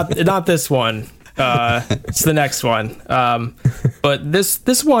 It's not this one. It's the next one. But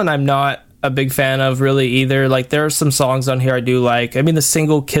this one I'm not a big fan of really either. Like, there are some songs on here I do like. I mean, the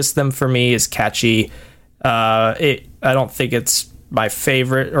single Kiss Them For Me is catchy. I don't think it's my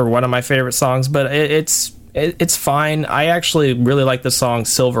favorite or one of my favorite songs, but it's fine. I actually really like the song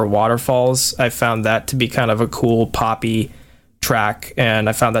Silver Waterfalls. I found that to be kind of a cool poppy track, and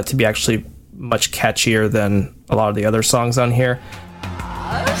I found that to be actually much catchier than a lot of the other songs on here.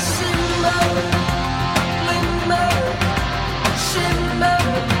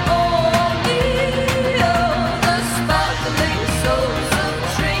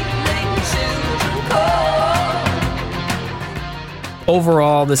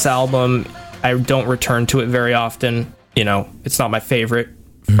 Overall, this album, I don't return to it very often. It's not my favorite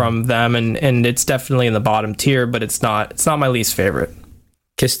from them, and it's definitely in the bottom tier, but it's not my least favorite.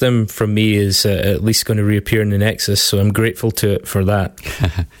 Kiss Them From Me is at least going to reappear in the Nexus, so I'm grateful to it for that.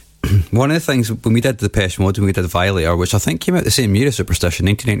 One of the things, when we did Depeche Mode, when we did Violator, which I think came out the same year as Superstition,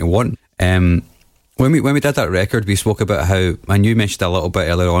 1991, when we did that record, we spoke about how, and you mentioned a little bit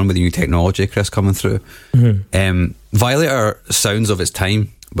earlier on with the new technology, Chris, coming through. Violator sounds of its time,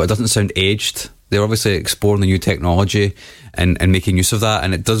 but it doesn't sound aged. They're obviously exploring the new technology and making use of that,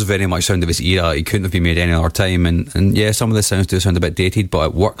 and it does very much sound of its era. It couldn't have been made any other time, and yeah, some of the sounds do sound a bit dated, but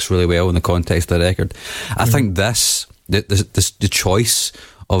it works really well in the context of the record. I think the choice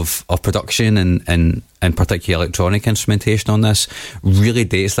of production and particularly electronic instrumentation on this really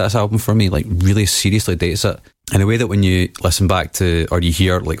dates this album for me, like really seriously dates it, in a way that when you listen back to, or you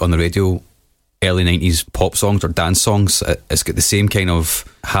hear like on the radio, early 90s pop songs or dance songs, it's got the same kind of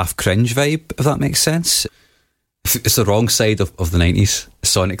half cringe vibe, if that makes sense. It's the wrong side of the 90s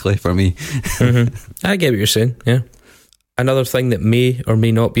sonically for me. I get what you're saying, yeah. Another thing that may or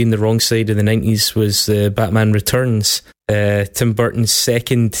may not be in the wrong side of the 90s was Batman Returns, Tim Burton's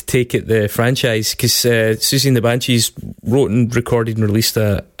second take at the franchise, because Siouxsie and the Banshees wrote and recorded and released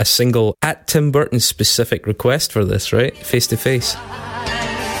a single at Tim Burton's specific request for this, right? Face to Face.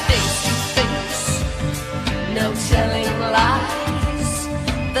 No telling lies,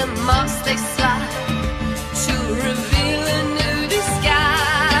 the most they slide to reveal a new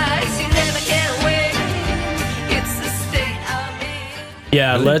disguise. You never can win, it's the state I'm in.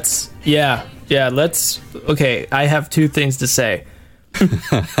 Yeah, let's okay, I have two things to say.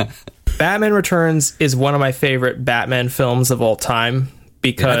 Batman Returns is one of my favorite Batman films of all time.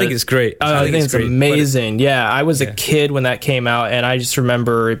 because I think it's great. I think it's amazing. Yeah, I was a kid when that came out, and I just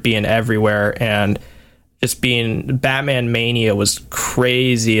remember it being everywhere, and just being Batman Mania was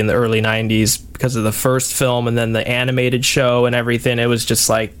crazy in the early 90s because of the first film and then the animated show and everything. It was just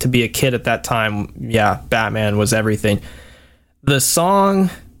like, to be a kid at that time, yeah, Batman was everything. The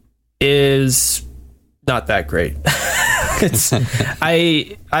song is not that great.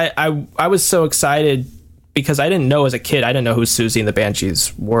 I was so excited because I didn't know as a kid, I didn't know who Siouxsie and the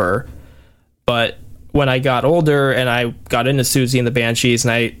Banshees were. But when I got older and I got into Siouxsie and the Banshees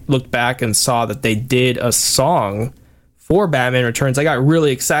and I looked back and saw that they did a song for Batman Returns, I got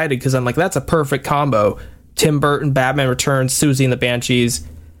really excited because I'm like, that's a perfect combo. Tim Burton, Batman Returns, Siouxsie and the Banshees.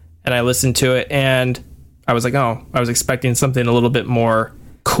 And I listened to it and I was like, oh, I was expecting something a little bit more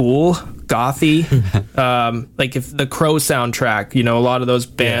cool, gothy. Like if the Crow soundtrack, a lot of those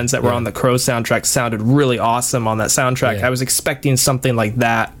bands that were on the Crow soundtrack sounded really awesome on that soundtrack. I was expecting something like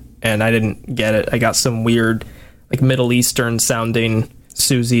that. And I didn't get it. I got some weird, like Middle Eastern sounding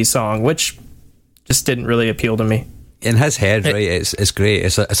Siouxsie song, which just didn't really appeal to me. In his head, right, it's great.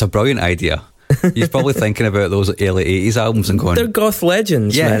 It's a brilliant idea. He's probably thinking about those early 80s albums and going, they're goth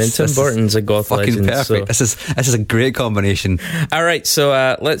legends, man. And Tim Burton's a goth legend. Perfect. So. This is a great combination. All right,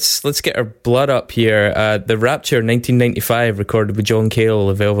 so let's get our blood up here. The Rapture 1995, recorded with John Cale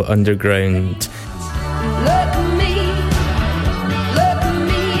of Velvet Underground.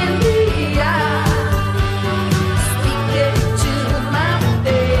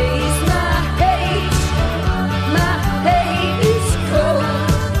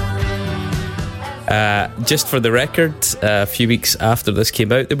 Just for the record, a few weeks after this came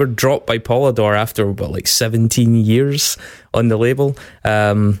out, they were dropped by Polydor after about 17 years on the label.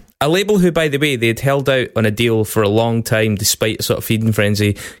 A label who, by the way, they'd held out on a deal for a long time despite a sort of feeding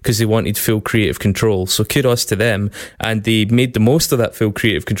frenzy because they wanted full creative control. So kudos to them. And they made the most of that full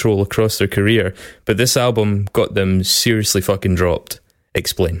creative control across their career. But this album got them seriously fucking dropped.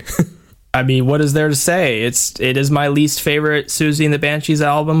 Explain. I mean, what is there to say? It is my least favorite Siouxsie and the Banshees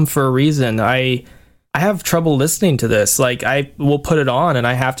album for a reason. I have trouble listening to this. Like, I will put it on and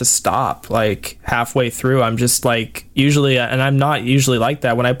I have to stop like halfway through. I'm just like, usually, and I'm not usually like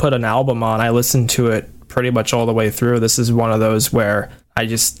that. When I put an album on, I listen to it pretty much all the way through. This is one of those where I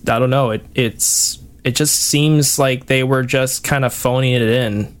don't know. It just seems like they were just kind of phoning it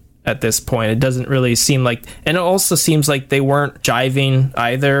in at this point. It doesn't really seem like, and it also seems like they weren't jiving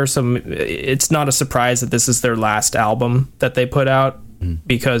either. So it's not a surprise that this is their last album that they put out.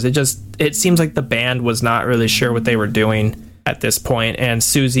 Because it seems like the band was not really sure what they were doing at this point, and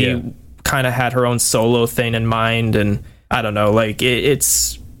Siouxsie kind of had her own solo thing in mind, and I don't know, like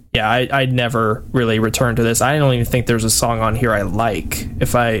I'd never really return to this. I don't even think there's a song on here I like.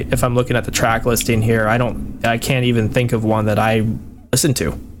 If I'm looking at the track listing here, I can't even think of one that I listen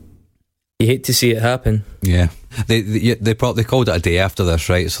to. You hate to see it happen. Yeah, they probably called it a day after this,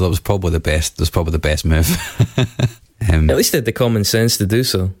 right? So that was probably the best. That's probably the best move. At least they had the common sense to do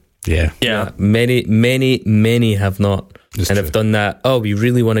so. Yeah. Many have not. Have done that. Oh, we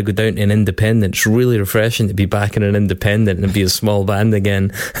really want to go down to an independent. It's really refreshing to be back in an independent and be a small band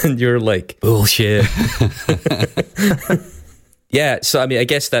again. And you're like, bullshit. Yeah, so I mean, I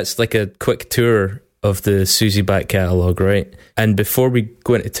guess that's like a quick tour of the Siouxsie back catalogue, right? And before we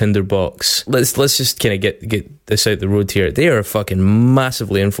go into Tinderbox, let's just kind of get this out the road here. They are a fucking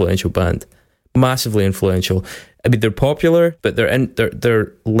massively influential band. Massively influential. I mean, they're popular, but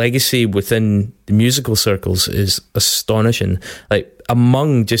their legacy within the musical circles is astonishing. Like,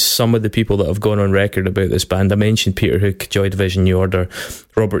 among just some of the people that have gone on record about this band, I mentioned Peter Hook, Joy Division, New Order.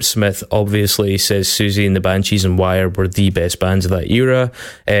 Robert Smith obviously says Siouxsie and the Banshees and Wire were the best bands of that era.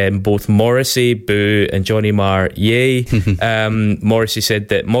 Both Morrissey, boo, and Johnny Marr, yay. Morrissey said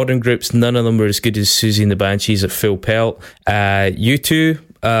that modern groups, none of them were as good as Siouxsie and the Banshees at full pelt. U2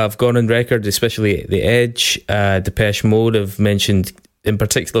 have gone on record, especially The Edge. Depeche Mode have mentioned, in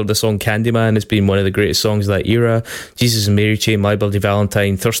particular, the song Candyman has been one of the greatest songs of that era. Jesus and Mary Chain, My Bloody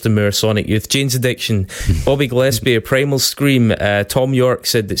Valentine, Thurston Moore, Sonic Youth, Jane's Addiction, Bobby Gillespie, A Primal Scream. Tom York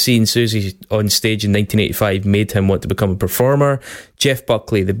said that seeing Siouxsie on stage in 1985 made him want to become a performer. Jeff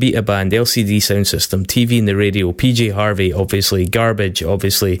Buckley, The Beta Band, LCD Sound System, TV and the Radio, PJ Harvey, obviously, Garbage,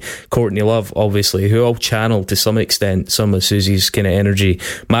 obviously, Courtney Love, obviously, who all channeled to some extent some of Siouxsie's kind of energy.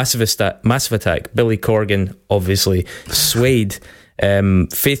 Massive Attack, Billy Corgan, obviously, Suede,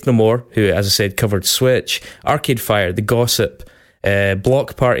 Faith No More, who, as I said, covered Switch, Arcade Fire, The Gossip,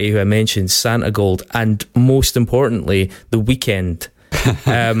 Block Party, who I mentioned, Santa Gold, and most importantly, The Weeknd.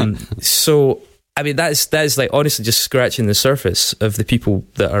 So I mean, that is like honestly just scratching the surface of the people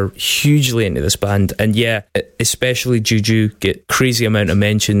that are hugely into this band. And yeah, especially Juju get crazy amount of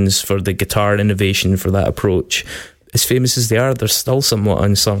mentions for the guitar innovation for that approach. As famous as they are, they're still somewhat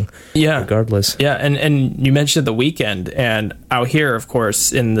unsung. Yeah, regardless. Yeah, and you mentioned The Weeknd, and out here, of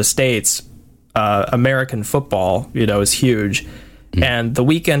course, in the States, American football, is huge. And The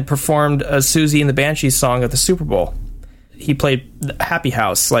Weeknd performed a Siouxsie and the Banshees song at the Super Bowl. He played Happy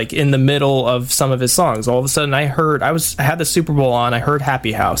House, like in the middle of some of his songs. All of a sudden, I had the Super Bowl on. I heard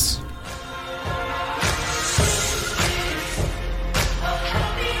Happy House.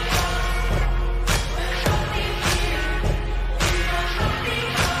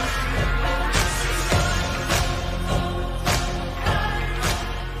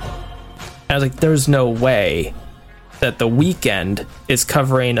 I was like, there's no way that The Weeknd is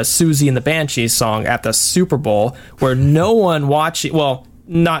covering a Siouxsie and the Banshees song at the Super Bowl where no one watching, well,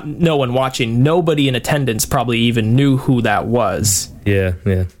 not no one watching, nobody in attendance probably even knew who that was. Yeah.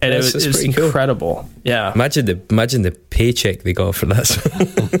 And it was incredible. Cool. Yeah. Imagine the paycheck they got for that song.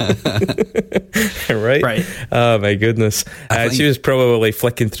 Right. Oh my goodness. She was probably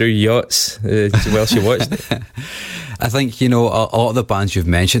flicking through yachts while she watched it. I think, a lot of the bands you've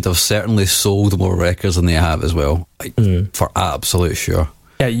mentioned have certainly sold more records than they have as well. For absolute sure.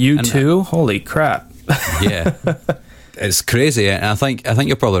 Yeah, U2? Holy crap. Yeah. It's crazy, and I think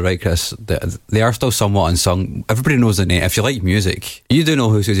you're probably right, Chris. They are still somewhat unsung. Everybody knows the name. If you like music, you do know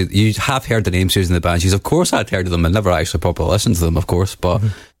who Siouxsie. You have heard the name Siouxsie and the Banshees. Of course, I'd heard of them and never actually properly listened to them, of course. But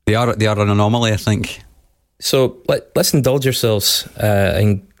they are an anomaly, I think. So let's indulge yourselves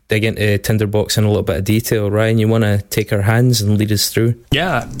and dig into Tinderbox in a little bit of detail. Ryan, you want to take our hands and lead us through?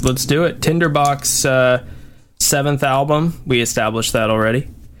 Yeah, let's do it. Tinderbox 7th album. We established that already.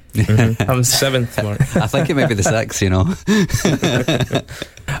 Seventh, Mark. I think it might be the 6th,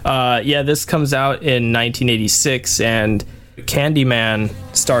 Yeah, this comes out in 1986, and Candyman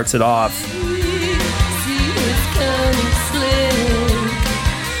starts it off.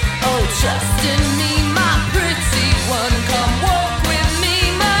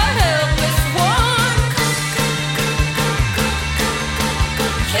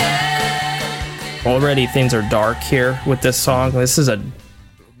 Already things are dark here with this song. This is a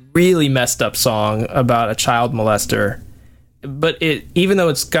really messed up song about a child molester, but even though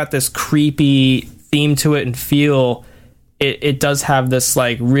it's got this creepy theme to it and feel, it does have this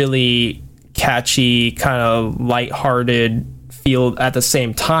like really catchy kind of lighthearted feel at the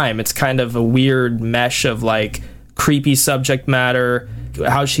same time. It's kind of a weird mesh of like creepy subject matter.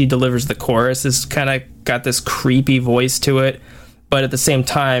 How she delivers the chorus is kind of got this creepy voice to it, but at the same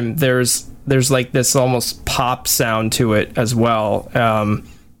time there's like this almost pop sound to it as well.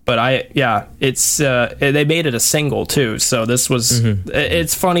 But it's they made it a single too. So this was,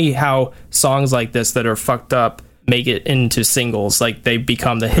 it's funny how songs like this that are fucked up make it into singles. Like they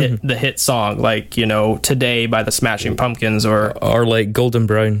become the hit song, like, Today by the Smashing Pumpkins or like Golden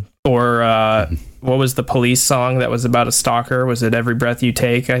Brown. Or what was the Police song that was about a stalker? Was it Every Breath You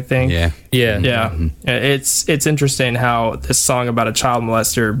Take, I think? Yeah. Mm-hmm. It's interesting how this song about a child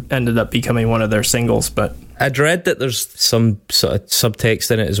molester ended up becoming one of their singles. But I'd read that there's some sort of subtext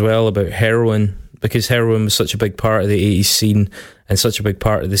in it as well about heroin, because heroin was such a big part of the 80s scene and such a big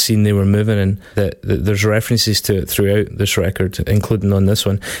part of the scene they were moving in, that there's references to it throughout this record, including on this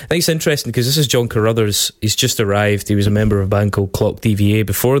one. I think it's interesting because this is John Carruthers. He's just arrived. He was a member of a band called Clock DVA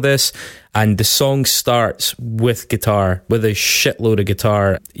before this, and the song starts with guitar, with a shitload of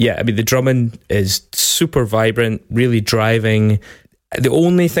guitar. Yeah, I mean, the drumming is super vibrant, really driving. The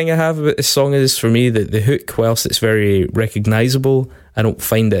only thing I have about this song is, for me, that the hook, whilst it's very recognisable, I don't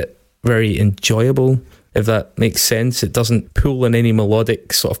find it very enjoyable, if that makes sense. It doesn't pull in any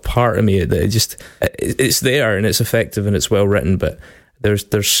melodic sort of part of me. It's there and it's effective and it's well written, but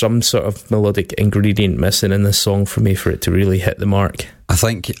there's some sort of melodic ingredient missing in this song for me for it to really hit the mark. I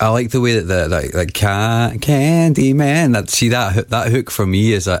think I like the way that Candyman, that hook for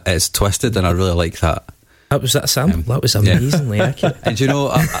me is twisted, and I really like that. That was that sample. That was amazingly accurate. And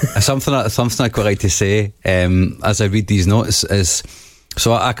something I quite like to say as I read these notes is,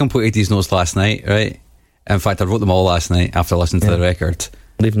 so I completed these notes last night, right? In fact, I wrote them all last night after listening to the record.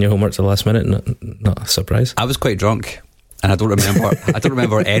 Leaving your homework to the last minute, not a surprise. I was quite drunk, and I don't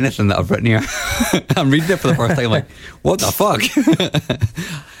remember anything that I've written here. I'm reading it for the first time, like, what the fuck?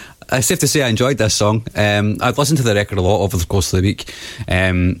 It's safe to say I enjoyed this song. I've listened to the record a lot over the course of the week,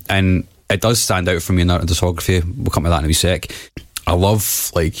 and it does stand out for me in our discography. We'll come to that in a wee sec. I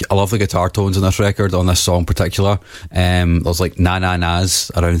love the guitar tones on this record, on this song in particular. There's like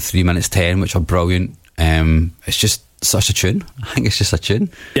na-na-nas around 3 minutes 10, which are brilliant. It's just such a tune. I think it's just a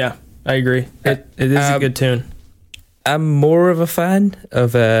tune. Yeah. I agree. It is a good tune. I'm more of a fan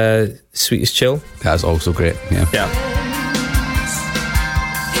of Sweetest Chill. That's also great. Yeah. Yeah.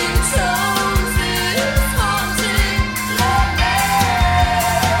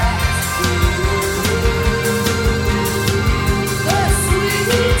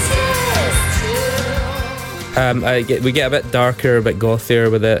 We get a bit darker, a bit gothier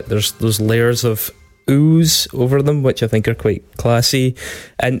with it. There's those layers of ooze over them, which I think are quite classy.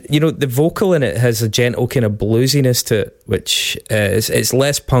 And, you know, the vocal in it has a gentle kind of bluesiness to it, which it's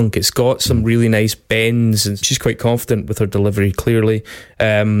less punk. It's got some really nice bends, and she's quite confident with her delivery, clearly.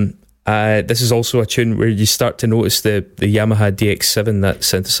 This is also a tune where you start to notice the Yamaha DX7, that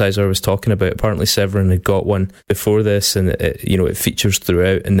synthesizer I was talking about. Apparently Severin had got one before this, and it features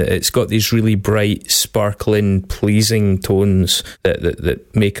throughout, and it's got these really bright, sparkling, pleasing tones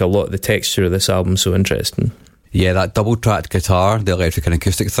that make a lot of the texture of this album so interesting. Yeah, that double-tracked guitar, the electric and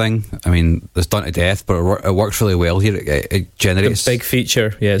acoustic thing, I mean, it's done to death, but it works really well here. It generates... It's a big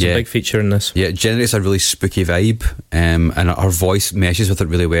feature. Yeah, it's a big feature in this. Yeah, it generates a really spooky vibe, and her voice meshes with it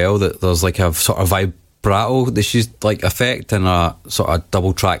really well. That there's like a sort of vibrato that she's like effect, and a sort of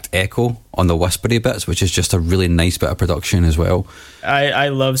double-tracked echo on the whispery bits, which is just a really nice bit of production as well. I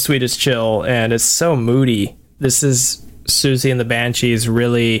love Sweetest Chill, and it's so moody. This is Siouxsie and the Banshees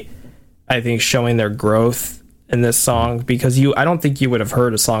really, I think, showing their growth in this song, because I don't think you would have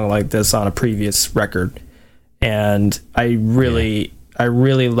heard a song like this on a previous record. And I really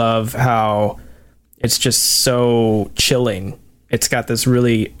love how it's just so chilling. It's got this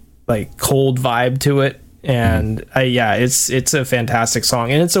really like cold vibe to it, and it's a fantastic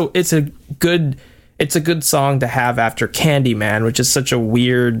song, and it's a good song to have after Candyman, which is such a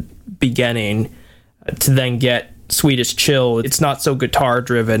weird beginning, to then get Sweetest Chill. It's not so guitar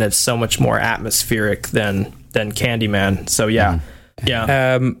driven, it's so much more atmospheric than Candyman. So yeah.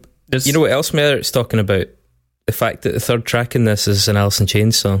 You know what else Merritt's talking about? The fact that the third track in this is an Alice in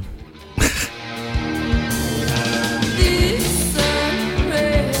Chains song.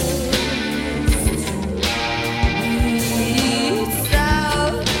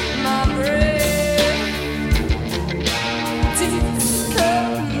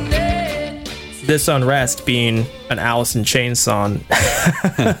 This Unrest being an Alice in Chains song.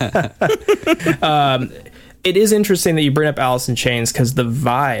 It is interesting that you bring up Alice in Chains, because the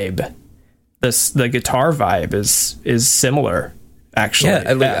vibe, the guitar vibe is similar, actually.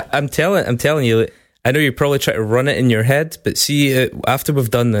 Yeah, I'm telling you, I know you're probably trying to run it in your head, but see, after we've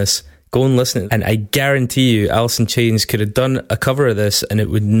done this, go and listen, and I guarantee you Alice in Chains could have done a cover of this, and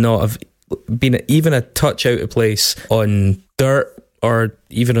it would not have been even a touch out of place on Dirt, or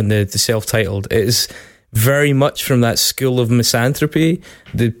even on the self-titled. It is very much from that school of misanthropy,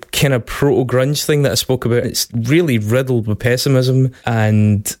 the kind of proto-grunge thing that I spoke about. It's really riddled with pessimism,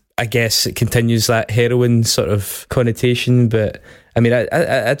 and I guess it continues that heroin sort of connotation. But I mean,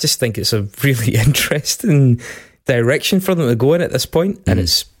 I just think it's a really interesting direction for them to go in at this point. And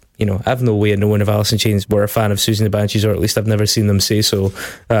it's, you know, I have no way of knowing if Alice in Chains were a fan of Siouxsie and the Banshees, or at least I've never seen them say so.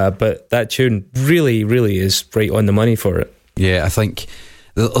 But that tune really, really is right on the money for it. Yeah, I think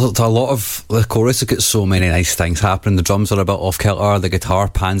there's a lot of the chorus has got so many nice things happening. The drums are a bit off kilter, the guitar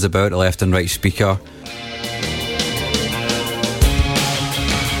pans about the left and right speaker.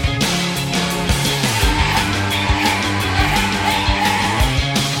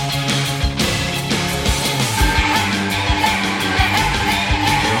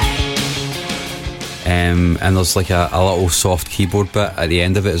 And there's like a little soft keyboard bit at the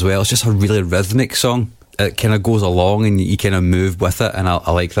end of it as well. It's just a really rhythmic song. It kind of goes along and you kind of move with it, and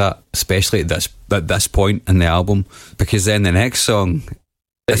I like that, especially at this point in the album, because then the next song,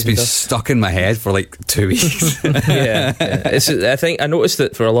 it's been stuck in my head for like 2 weeks. yeah. I think I noticed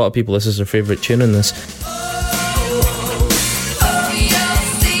that for a lot of people this is their favourite tune in this.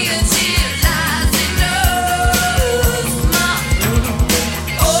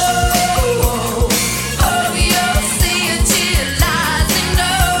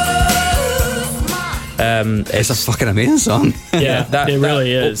 It's a fucking amazing song. Yeah, it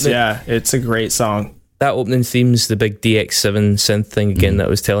really is. Yeah, it's a great song. That opening theme's the big DX7 synth thing again that I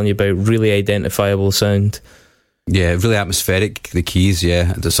was telling you about. Really identifiable sound. Yeah, really atmospheric. The keys,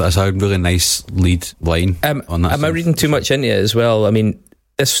 yeah, it's a really nice lead line on that. Am I reading too much into it as well? I mean,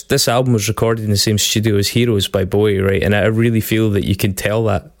 this album was recorded in the same studio as Heroes by Bowie, right? And I really feel that you can tell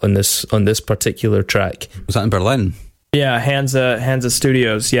that on this particular track. Was that in Berlin? Yeah, Hansa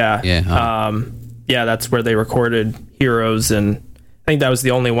Studios. Yeah, yeah, that's where they recorded Heroes, and I think that was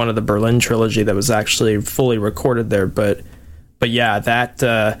the only one of the Berlin trilogy that was actually fully recorded there. But yeah,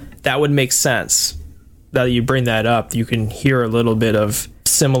 that would make sense. That you bring that up, you can hear a little bit of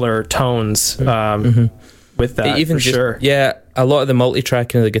similar tones with that, even for sure. Yeah, a lot of the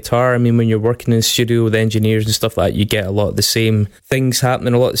multi-tracking of the guitar. I mean, when you're working in the studio with engineers and stuff like that, you get a lot of the same things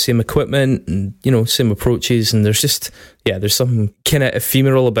happening, a lot of the same equipment, and same approaches. And there's just there's something kind of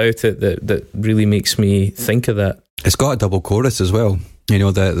ephemeral about it that really makes me think of that. It's got a double chorus as well.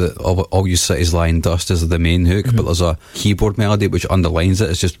 The all you cities lie in dust is the main hook, but there's a keyboard melody which underlines it.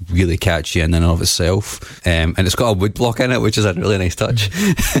 It's just really catchy in and of itself, and it's got a woodblock in it, which is a really nice touch.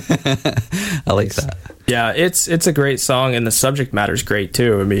 I like that. Yeah, it's a great song, and the subject matter is great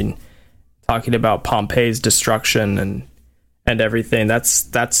too. I mean, talking about Pompeii's destruction and everything. That's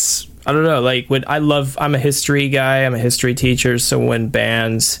I don't know. Like, I'm a history guy. I'm a history teacher, so when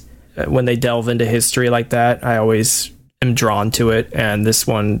bands when they delve into history like that, I always am drawn to it, and this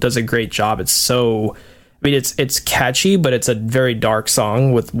one does a great job. It's it's catchy, but it's a very dark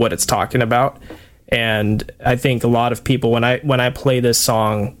song with what it's talking about. And I think a lot of people, when I play this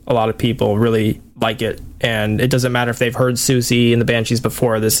song, a lot of people really like it. And it doesn't matter if they've heard Siouxsie and the Banshees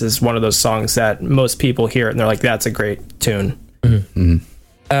before. This is one of those songs that most people hear it and they're like, that's a great tune.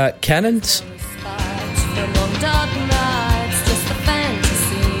 Cannons.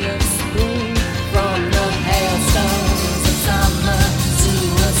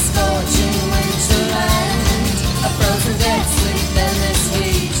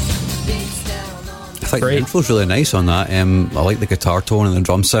 I think the intro's really nice on that. I like the guitar tone and the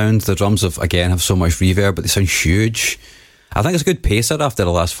drum sound. The drums have so much reverb, but they sound huge. I think it's a good pacer after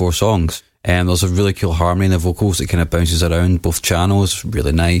the last 4 songs. There's a really cool harmony in the vocals that kind of bounces around both channels.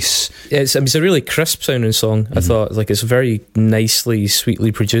 Really nice. It's a really crisp sounding song. I thought it's a very nicely,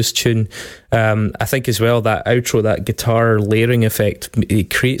 sweetly produced tune. I think as well that outro, that guitar layering effect,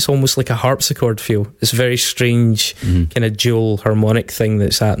 it creates almost like a harpsichord feel. It's a very strange kind of dual harmonic thing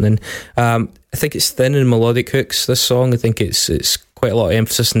that's happening. I think it's thin and melodic hooks, this song. I think it's quite a lot of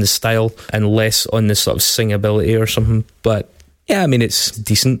emphasis in the style and less on the sort of singability or something. But yeah, I mean, it's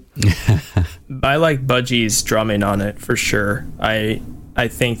decent. I like Budgie's drumming on it for sure. I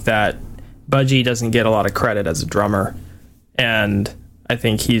think that Budgie doesn't get a lot of credit as a drummer, and I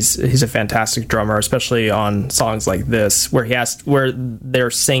think he's a fantastic drummer, especially on songs like this where they're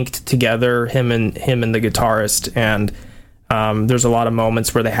synced together, him and the guitarist, and there's a lot of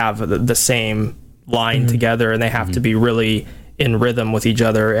moments where they have the same line together, and they have to be really in rhythm with each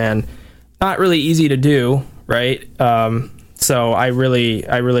other, and not really easy to do, right? So I really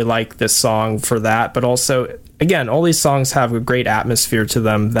like this song for that. But also, again, all these songs have a great atmosphere to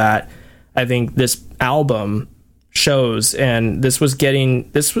them that I think this album shows. And this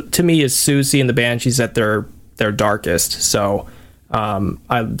to me is Siouxsie and the Banshees at their darkest. So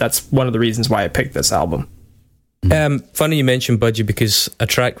that's one of the reasons why I picked this album. Funny you mentioned Budgie, because a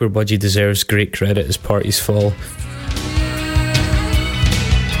track where Budgie deserves great credit is Parties Fall.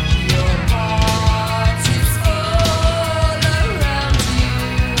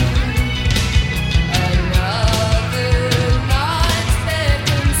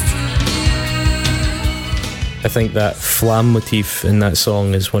 I think that flam motif in that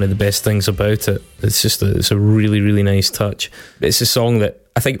song is one of the best things about it. It's a really, really nice touch. It's a song that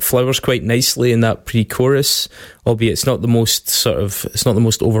I think flowers quite nicely in that pre-chorus, albeit it's not the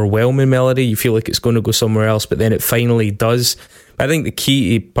most overwhelming melody. You feel like it's going to go somewhere else, but then it finally does. I think the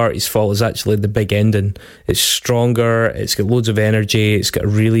key to Parties Fall is actually the big ending. It's stronger, it's got loads of energy, it's got a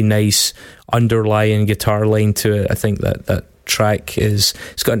really nice underlying guitar line to it. I think that track it's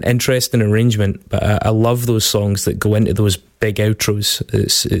got an interesting arrangement, but I love those songs that go into those big outros.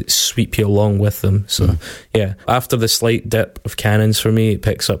 It sweep you along with them. So yeah, after the slight dip of Cannons, for me, it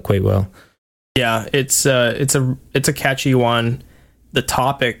picks up quite well. Yeah, it's a catchy one. The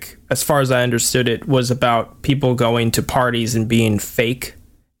topic, as far as I understood it, was about people going to parties and being fake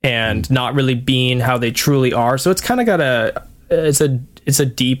and not really being how they truly are. So it's kind of got it's a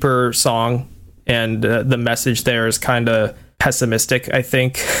deeper song, and the message there is kind of pessimistic, I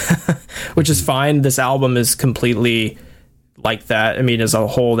think, which is fine. This album is completely like that. I mean, as a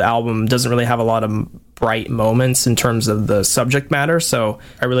whole, the album doesn't really have a lot of bright moments in terms of the subject matter. So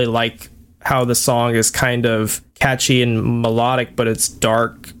I really like how the song is kind of catchy and melodic, but it's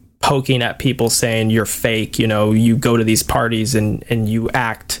dark, poking at people saying you're fake. You know, you go to these parties and you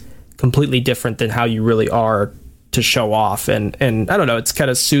act completely different than how you really are to show off. And I don't know, it's kind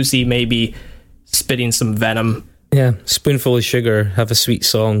of Siouxsie maybe spitting some venom. Yeah, spoonful of sugar, have a sweet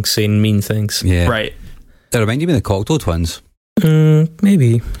song saying mean things. Yeah, right. They remind you of the Cocteau Twins.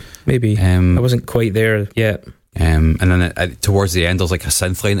 Maybe. I wasn't quite there yet. And then towards the end, there's like a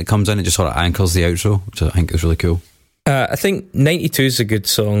synth line that comes in. It just sort of anchors the outro, which I think is really cool. I think 92 is a good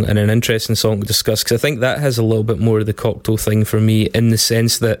song and an interesting song to discuss, because I think that has a little bit more of the cocktail thing for me, in the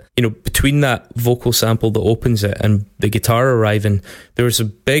sense that, you know, between that vocal sample that opens it and the guitar arriving, there was a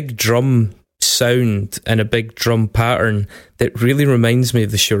big drum sound and a big drum pattern that really reminds me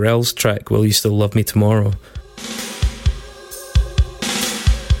of the Shirelles track, Will You Still Love Me Tomorrow?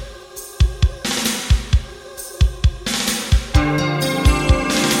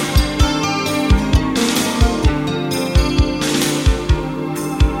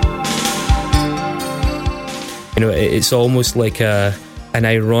 You know, it's almost like an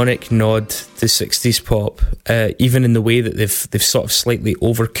ironic nod to 60s pop, even in the way that they've sort of slightly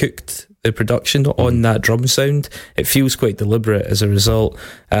overcooked the production on that drum sound. It feels quite deliberate as a result.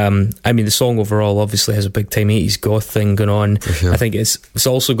 I mean, the song overall obviously has a big time 80s goth thing going on. Sure. I think it's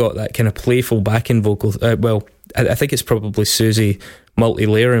also got that kind of playful backing vocal. I think it's probably Siouxsie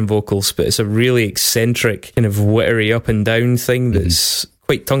multi-layering vocals, but it's a really eccentric kind of wittery up and down thing that's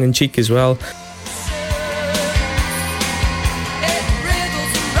quite tongue-in-cheek as well.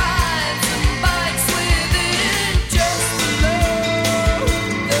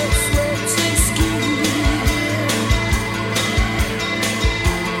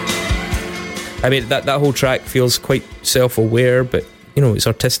 I mean, that whole track feels quite self-aware, but, you know, it's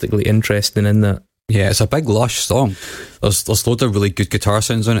artistically interesting in that. Yeah, it's a big lush song. There's loads of really good guitar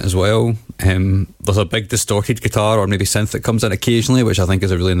sounds on it as well. There's a big distorted guitar or maybe synth that comes in occasionally, which I think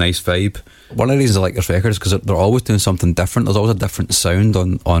is a really nice vibe. One of the reasons I like this record is because they're always doing something different. There's always a different sound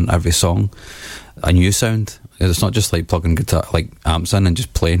on every song, a new sound. It's not just like plugging guitar, like amps in and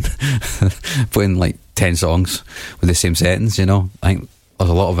just playing like 10 songs with the same settings, you know. I think there's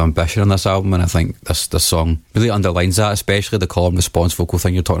a lot of ambition on this album, and I think this song really underlines that, especially the call and response vocal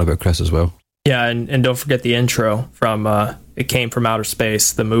thing you're talking about, Chris, as well. Yeah, and don't forget the intro from It Came From Outer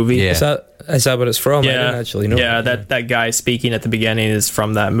Space, the movie. Yeah. Is that what it's from? Yeah. I didn't actually know. Yeah, that guy speaking at the beginning is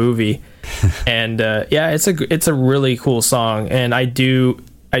from that movie. And it's a really cool song, and I do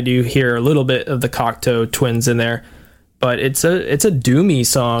hear a little bit of the Cocteau Twins in there, but it's a doomy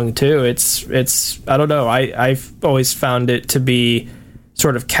song too. It's I don't know. I've always found it to be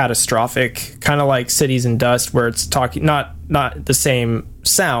sort of catastrophic, kind of like Cities and Dust, where it's talking not the same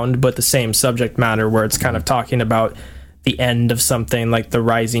sound but the same subject matter, where it's kind of talking about the end of something, like the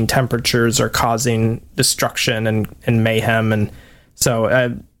rising temperatures are causing destruction and mayhem. And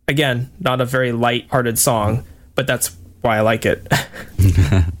so again, not a very light-hearted song, but that's why I like it.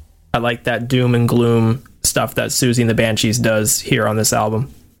 I like that doom and gloom stuff that Siouxsie and the Banshees does here on this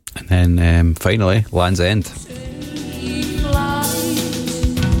album. And then finally, Land's End.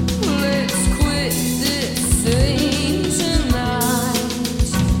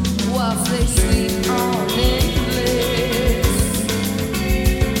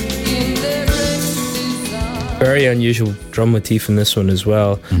 Very unusual drum motif in this one as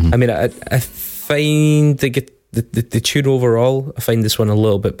well. I mean, I find the tune overall, I find this one a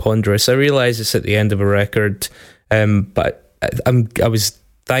little bit ponderous. I realise it's at the end of a record, but I was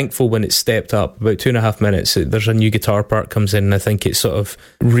thankful when it stepped up. About 2.5 minutes, there's a new guitar part comes in, and I think it sort of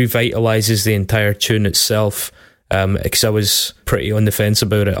revitalises the entire tune itself, because I was pretty on the fence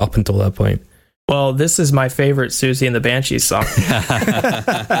about it up until that point. Well, this is my favorite Siouxsie and the Banshees song.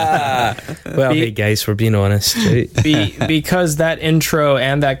 Well, hey guys, we're being honest, right? Because that intro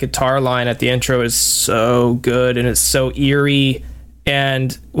and that guitar line at the intro is so good, and it's so eerie,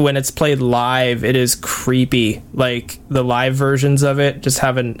 and when it's played live, it is creepy. Like the live versions of it just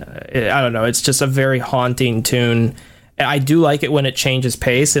haven't, I don't know, it's just a very haunting tune. I do like it when it changes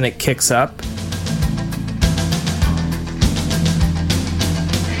pace and it kicks up.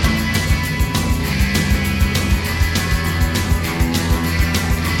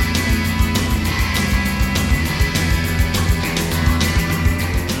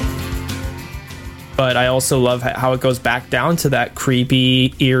 But I also love how it goes back down to that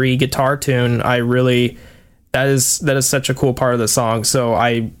creepy, eerie guitar tune. That is such a cool part of the song. So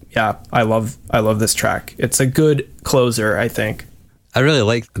I love this track. It's a good closer, I think. I really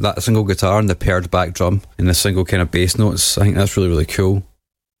like that single guitar and the paired back drum and the single kind of bass notes. I think that's really, really cool.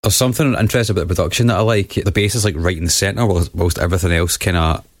 There's something interesting about the production that I like. The bass is like right in the centre, whilst everything else kind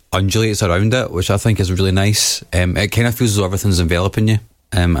of undulates around it, which I think is really nice. It kind of feels as though everything's enveloping you.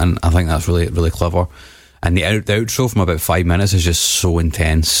 And I think that's really, really clever. And the outro from about 5 minutes is just so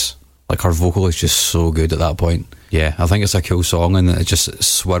intense. Like her vocal is just so good at that point. Yeah, I think it's a cool song, and it just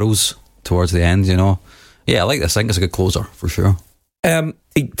swirls towards the end, you know. Yeah, I like this. I think it's a good closer for sure.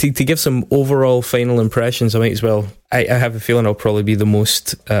 To give some overall final impressions, I might as well. I have a feeling I'll probably be the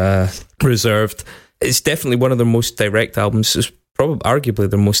most reserved. It's definitely one of their most direct albums. It's probably arguably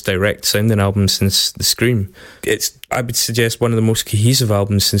their most direct sounding album since The Scream. It's, I would suggest, one of the most cohesive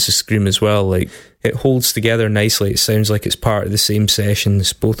albums since The Scream as well. Like, it holds together nicely. It sounds like it's part of the same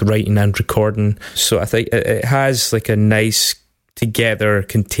sessions, both writing and recording. So I think it has like a nice, together,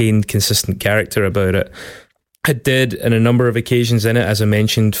 contained, consistent character about it. I did, on a number of occasions in it, as I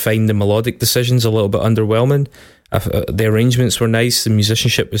mentioned, find the melodic decisions a little bit underwhelming. The arrangements were nice, the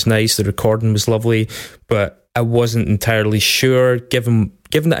musicianship was nice, the recording was lovely, but I wasn't entirely sure, given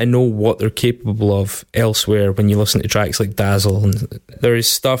that I know what they're capable of elsewhere when you listen to tracks like Dazzle, and there is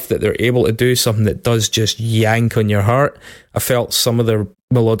stuff that they're able to do, something that does just yank on your heart. I felt some of their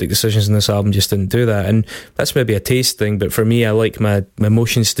melodic decisions in this album just didn't do that, and that's maybe a taste thing, but for me, I like my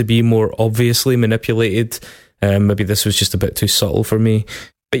emotions to be more obviously manipulated. Maybe this was just a bit too subtle for me.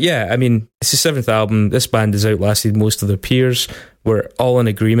 But yeah, I mean, it's the 7th album. This band has outlasted most of their peers. We're all in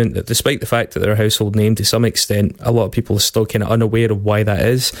agreement that despite the fact that they're a household name to some extent, a lot of people are still kind of unaware of why that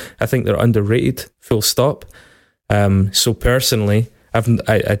is. I think they're underrated, full stop. So personally, I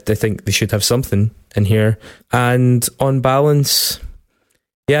think they should have something in here. And on balance,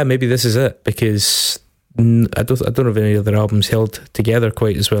 yeah, maybe this is it, because I don't have any other albums held together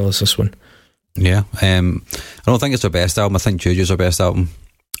quite as well as this one. Yeah, I don't think it's their best album. I think Juju's their best album.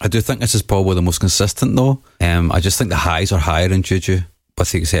 I do think this is probably the most consistent though. I just think the highs are higher in Juju,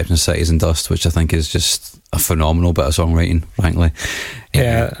 with the exception of Cities and Dust, which I think is just a phenomenal bit of songwriting, frankly.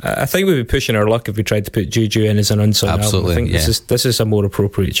 Yeah, I think we'd be pushing our luck if we tried to put Juju in as an unsung absolutely, album. I think this is a more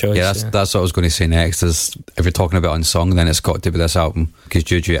appropriate choice. Yeah, that's what I was going to say next, is if you're talking about unsung, then it's got to be this album, because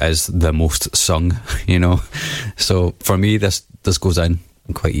Juju is the most sung, you know. So for me, this goes in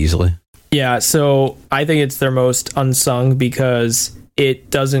quite easily. Yeah, so I think it's their most unsung because it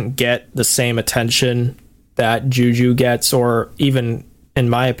doesn't get the same attention that Juju gets, or even, in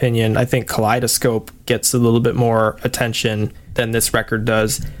my opinion, I think Kaleidoscope gets a little bit more attention than this record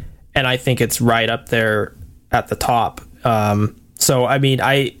does. And I think it's right up there at the top. So, I mean,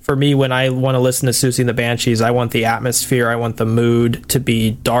 for me, when I want to listen to Siouxsie and the Banshees, I want the atmosphere, I want the mood to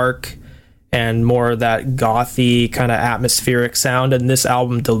be dark and more of that gothy kind of atmospheric sound, and this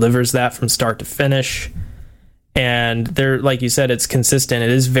album delivers that from start to finish. And there, like you said, it's consistent. It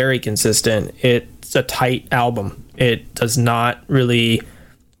is very consistent. It's a tight album. It does not really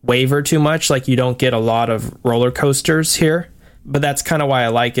waver too much. Like, you don't get a lot of roller coasters here, but that's kind of why I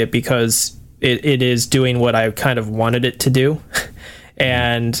like it, because it is doing what I kind of wanted it to do.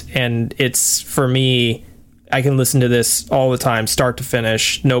 and it's, for me, I can listen to this all the time, start to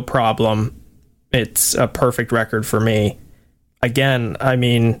finish, no problem. It's a perfect record for me. Again, I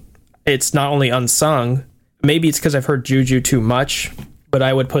mean, it's not only unsung. Maybe it's because I've heard Juju too much, but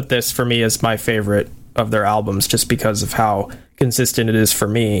I would put this for me as my favorite of their albums, just because of how consistent it is for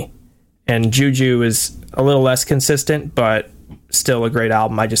me. And Juju is a little less consistent, but still a great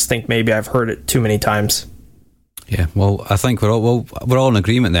album. I just think maybe I've heard it too many times. Yeah, well, I think we're all in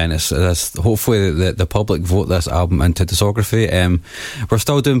agreement then. It's hopefully the public vote this album into discography. We're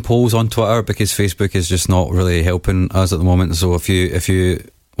still doing polls on Twitter because Facebook is just not really helping us at the moment. So if you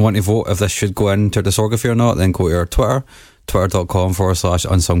want to vote if this should go into discography or not, then go to our Twitter,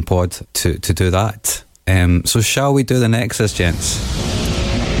 twitter.com/unsungpod to do that. So shall we do the Nexus, gents?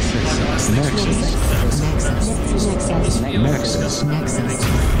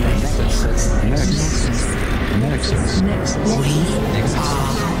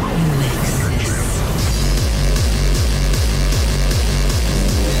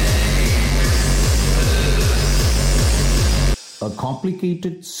 A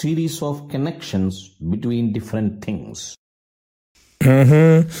complicated series of connections between different things.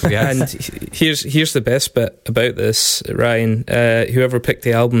 Mm-hmm. Yes. And here's the best bit about this, Ryan. Whoever picked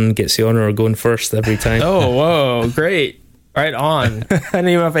the album gets the honour of going first every time. Oh, whoa, great. Right on. I don't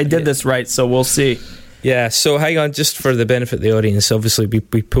even know if I did this right, so we'll see. Yeah, so hang on, just for the benefit of the audience, obviously we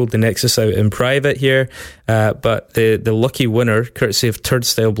pulled the Nexus out in private here, but the lucky winner, courtesy of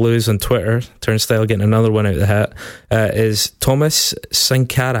Turnstile Blues on Twitter, Turnstile getting another one out of the hat, is Thomas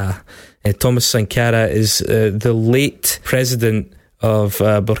Sankara. Thomas Sankara is the late president of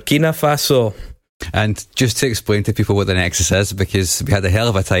Burkina Faso. And just to explain to people what the Nexus is, because we had a hell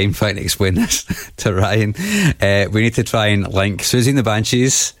of a time trying to explain this to Ryan, we need to try and link Siouxsie and the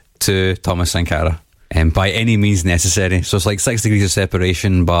Banshees to Thomas Sankara. By any means necessary. So it's like 6 degrees of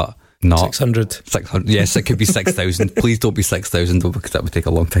separation, but not 600. 600. Yes, it could be 6,000. Please don't be 6,000 though, because that would take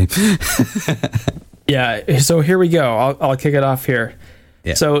a long time. Yeah, so here we go. I'll kick it off here.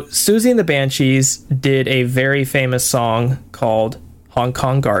 Yeah. So Siouxsie and the Banshees did a very famous song called Hong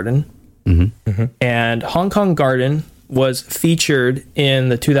Kong Garden. Mm-hmm. Mm-hmm. And Hong Kong Garden was featured in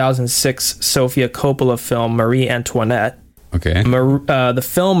the 2006 Sofia Coppola film Marie Antoinette. Okay. The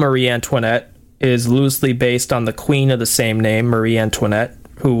film Marie Antoinette is loosely based on the queen of the same name, Marie Antoinette,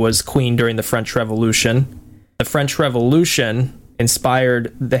 who was queen during the French Revolution. The French Revolution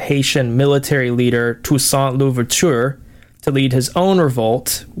inspired the Haitian military leader Toussaint Louverture to lead his own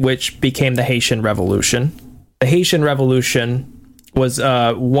revolt, which became the Haitian Revolution. The Haitian Revolution was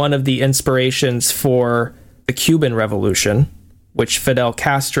one of the inspirations for the Cuban Revolution, which Fidel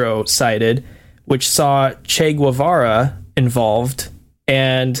Castro cited, which saw Che Guevara involved,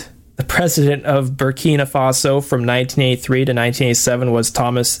 and the president of Burkina Faso from 1983 to 1987 was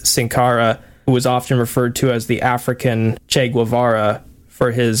Thomas Sankara, who was often referred to as the African Che Guevara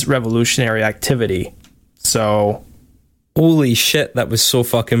for his revolutionary activity. So, holy shit, that was so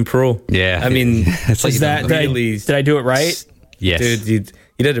fucking pro. Yeah. I mean, it's like did I do it right? Yes. Dude,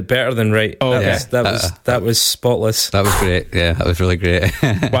 you did it better than right. Oh, okay. That was spotless. That was great. Yeah, that was really great.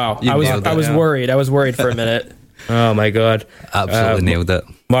 Wow. I was worried. I was worried for a minute. Oh my God. Absolutely nailed it.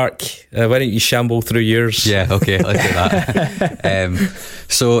 Mark, why don't you shamble through yours? Yeah, okay, let's do that.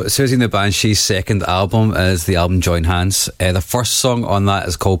 So, Siouxsie and the Banshees' second album is the album Join Hands. The first song on that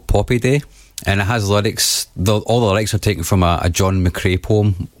is called Poppy Day, and it has lyrics. All the lyrics are taken from a John McCrae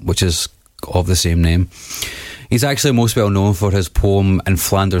poem, which is of the same name. He's actually most well known for his poem In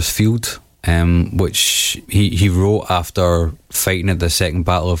Flanders Field, which he wrote after fighting at the Second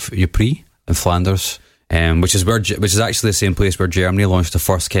Battle of Ypres in Flanders. Which is actually the same place where Germany launched the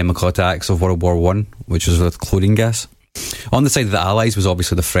first chemical attacks of World War I, which was with chlorine gas. On the side of the Allies was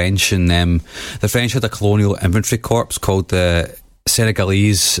obviously the French, and the French had a colonial infantry corps called the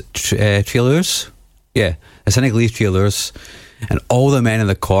Senegalese Tirailleurs. Yeah, the Senegalese Tirailleurs. And all the men in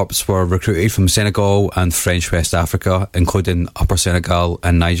the corps were recruited from Senegal and French West Africa, including Upper Senegal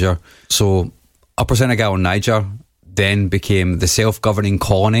and Niger. So Upper Senegal and Niger then became the self-governing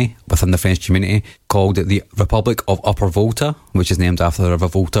colony within the French community called the Republic of Upper Volta, which is named after the River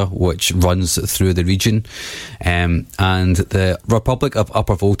Volta, which runs through the region. And the Republic of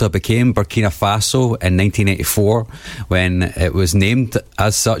Upper Volta became Burkina Faso in 1984 when it was named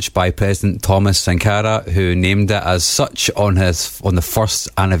as such by President Thomas Sankara, who named it as such on the first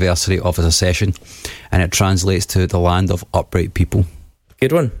anniversary of his accession, and it translates to the land of upright people.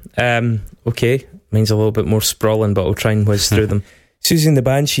 Good one. Okay. Mine's a little bit more sprawling, but I'll try and whiz through them. Siouxsie and the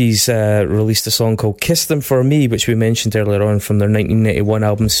Banshees released a song called Kiss Them For Me, which we mentioned earlier on from their 1981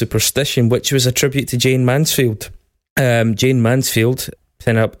 album Superstition, which was a tribute to Jane Mansfield. Jane Mansfield,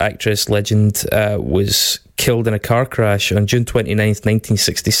 pin-up actress legend, was killed in a car crash on June 29th,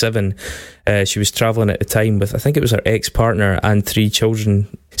 1967. She was travelling at the time with, I think it was her ex-partner and 3 children.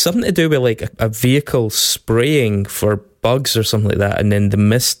 Something to do with like a vehicle spraying for bugs or something like that, and then the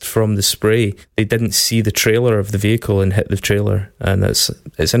mist from the spray, they didn't see the trailer of the vehicle and hit the trailer, and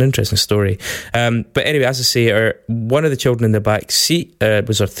it's an interesting story. But anyway, as I say, one of the children in the back seat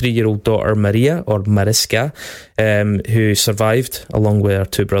was her 3-year-old daughter Maria, or Mariska, who survived along with her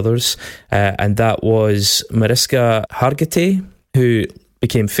 2 brothers, and that was Mariska Hargitay, who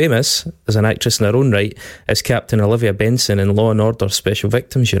became famous as an actress in her own right as Captain Olivia Benson in Law & Order Special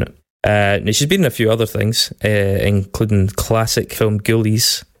Victims Unit. Now she's been in a few other things, including classic film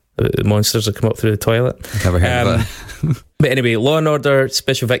Ghoulies, the monsters that come up through the toilet. Never heard of that. But anyway, Law & Order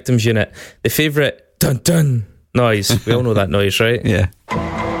Special Victims Unit, the favourite dun-dun noise. We all know that noise, right? Yeah.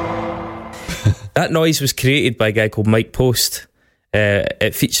 That noise was created by a guy called Mike Post.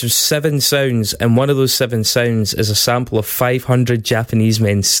 It features 7 sounds, and one of those 7 sounds is a sample of 500 Japanese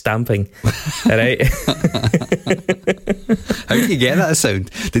men stamping. Alright? How did you get that sound?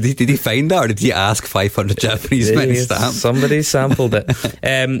 Did he find that, or did he ask 500 Japanese men to stamp? Somebody sampled it.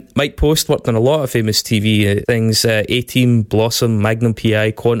 Mike Post worked on a lot of famous TV things, A-Team, Blossom, Magnum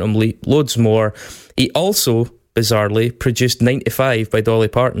P.I., Quantum Leap, loads more. He also, bizarrely, produced 95 by Dolly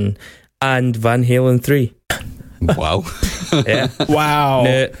Parton and Van Halen 3. Wow. Yeah. Wow.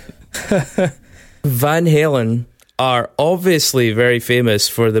 Now, Van Halen are obviously very famous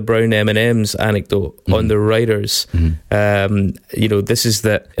for the brown M&M's anecdote on the writers. This is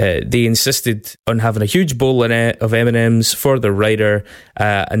that they insisted on having a huge bowl of M&M's for the writer,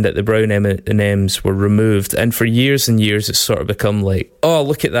 and that the brown M&M's were removed. And for years and years, it's sort of become like, oh,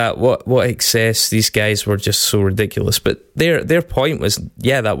 look at that, what excess! These guys were just so ridiculous. But their point was,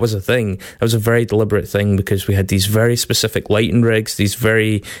 yeah, that was a thing. That was a very deliberate thing, because we had these very specific lighting rigs, these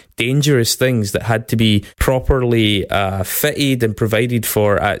very dangerous things that had to be properly be fitted and provided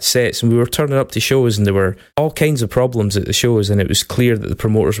for at sets, and we were turning up to shows and there were all kinds of problems at the shows, and it was clear that the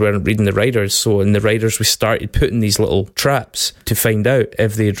promoters weren't reading the riders. So in the riders, we started putting these little traps to find out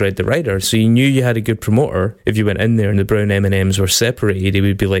if they had read the rider. So you knew you had a good promoter if you went in there and the brown M&Ms were separated. He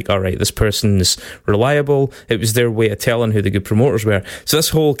would be like, all right, this person's reliable. It was their way of telling who the good promoters were. So this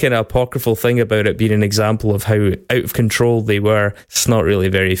whole kind of apocryphal thing about it being an example of how out of control they were, it's not really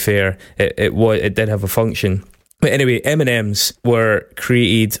very fair. It did have a function. But anyway, M&Ms were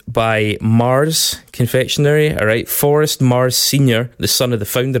created by Mars Confectionery, all right? Forrest Mars Sr., the son of the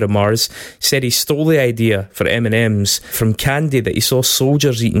founder of Mars, said he stole the idea for M&Ms from candy that he saw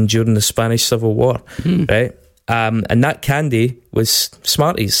soldiers eating during the Spanish Civil War, right? And that candy was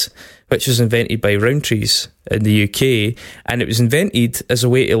Smarties, which was invented by Rowntree's in the UK, and it was invented as a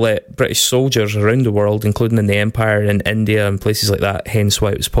way to let British soldiers around the world, including in the Empire and India and places like that, hence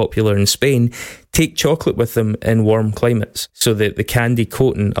why it was popular in Spain, take chocolate with them in warm climates. So that the candy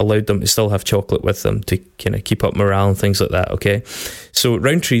coating allowed them to still have chocolate with them to kind of keep up morale and things like that, okay? So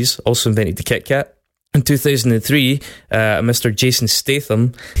Rowntree's also invented the Kit Kat. In 2003, Mr. Jason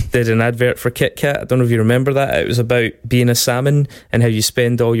Statham did an advert for Kit Kat. I don't know if you remember that. It was about being a salmon and how you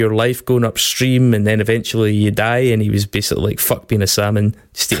spend all your life going upstream and then eventually you die. And he was basically like, fuck being a salmon,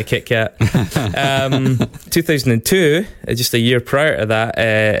 just eat a Kit Kat. 2002, just a year prior to that,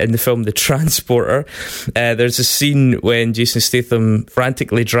 in the film The Transporter, there's a scene when Jason Statham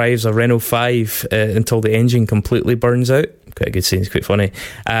frantically drives a Renault 5 until the engine completely burns out. Quite a good scene, it's quite funny.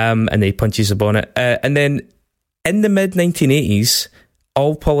 And then he punches the bonnet. And then in the mid-1980s,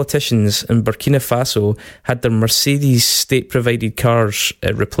 all politicians in Burkina Faso had their Mercedes state-provided cars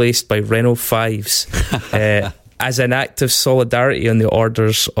replaced by Renault 5s as an act of solidarity on the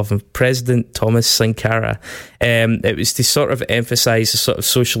orders of President Thomas Sankara. It was to sort of emphasise the sort of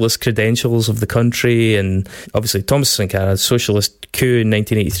socialist credentials of the country, and obviously Thomas Sankara, socialist coup in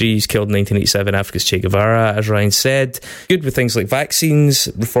 1983, he's killed in 1987, Africa's Che Guevara, as Ryan said. Good with things like vaccines,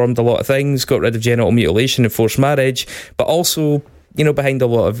 reformed a lot of things, got rid of genital mutilation and forced marriage, but also, you know, behind a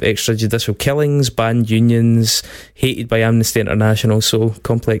lot of extrajudicial killings, banned unions, hated by Amnesty International, so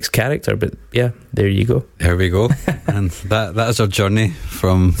complex character. But yeah, there you go. There we go. And that is our journey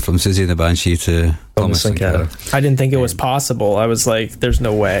from Siouxsie and the Banshee to Thomas Sankara. I didn't think it was possible. I was like, there's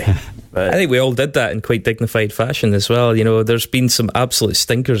no way. But I think we all did that in quite dignified fashion as well. You know, there's been some absolute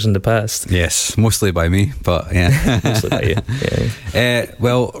stinkers in the past. Yes, mostly by me, but yeah. Mostly by you. Yeah.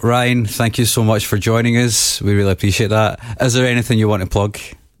 Well, Ryan, thank you so much for joining us. We really appreciate that. Is there anything you want to plug?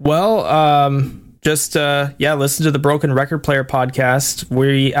 Well, just listen to the Broken Record Player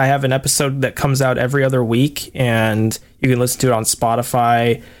podcast. I have an episode that comes out every other week, and you can listen to it on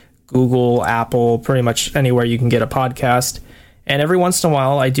Spotify, Google, Apple, pretty much anywhere you can get a podcast. And every once in a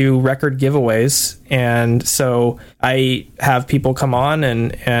while, I do record giveaways. And so I have people come on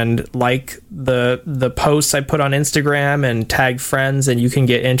and like the posts I put on Instagram and tag friends, and you can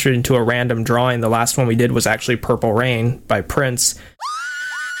get entered into a random drawing. The last one we did was actually Purple Rain by Prince.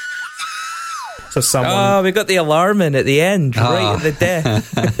 So someone... Oh, we got the alarm in at the end, right at the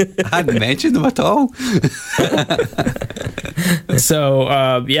death. I hadn't mentioned them at all. So,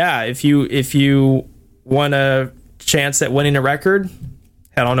 if you want a chance at winning a record,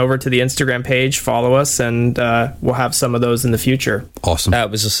 head on over to the Instagram page, follow us, and we'll have some of those in the future. Awesome.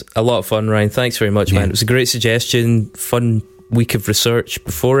 That was a lot of fun, Ryan. Thanks very much, man. It was a great suggestion, fun week of research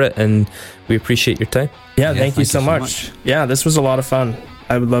before it, and we appreciate your time. Yeah, thank you so much. Yeah, this was a lot of fun.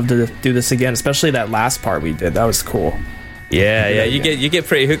 I would love to do this again, especially that last part we did. That was cool. Yeah, you get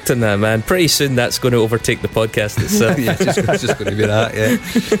pretty hooked on that, man. Pretty soon that's going to overtake the podcast itself. Yeah, it's just going to be that,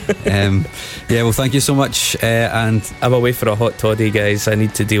 yeah. Well, thank you so much. And I'm away for a hot toddy, guys. I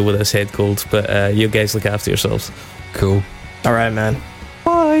need to deal with this head cold, but you guys look after yourselves. Cool. All right, man.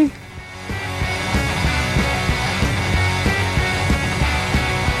 Bye.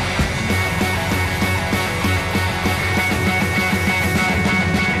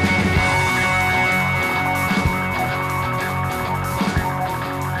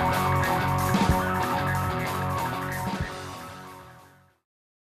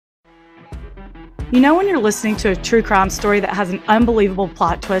 You know when you're listening to a true crime story that has an unbelievable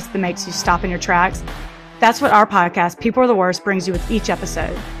plot twist that makes you stop in your tracks? That's what our podcast, People Are the Worst, brings you with each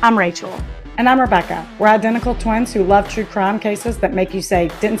episode. I'm Rachel. And I'm Rebecca. We're identical twins who love true crime cases that make you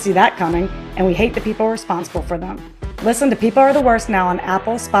say, didn't see that coming, and we hate the people responsible for them. Listen to People Are the Worst now on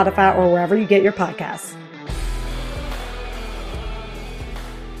Apple, Spotify, or wherever you get your podcasts.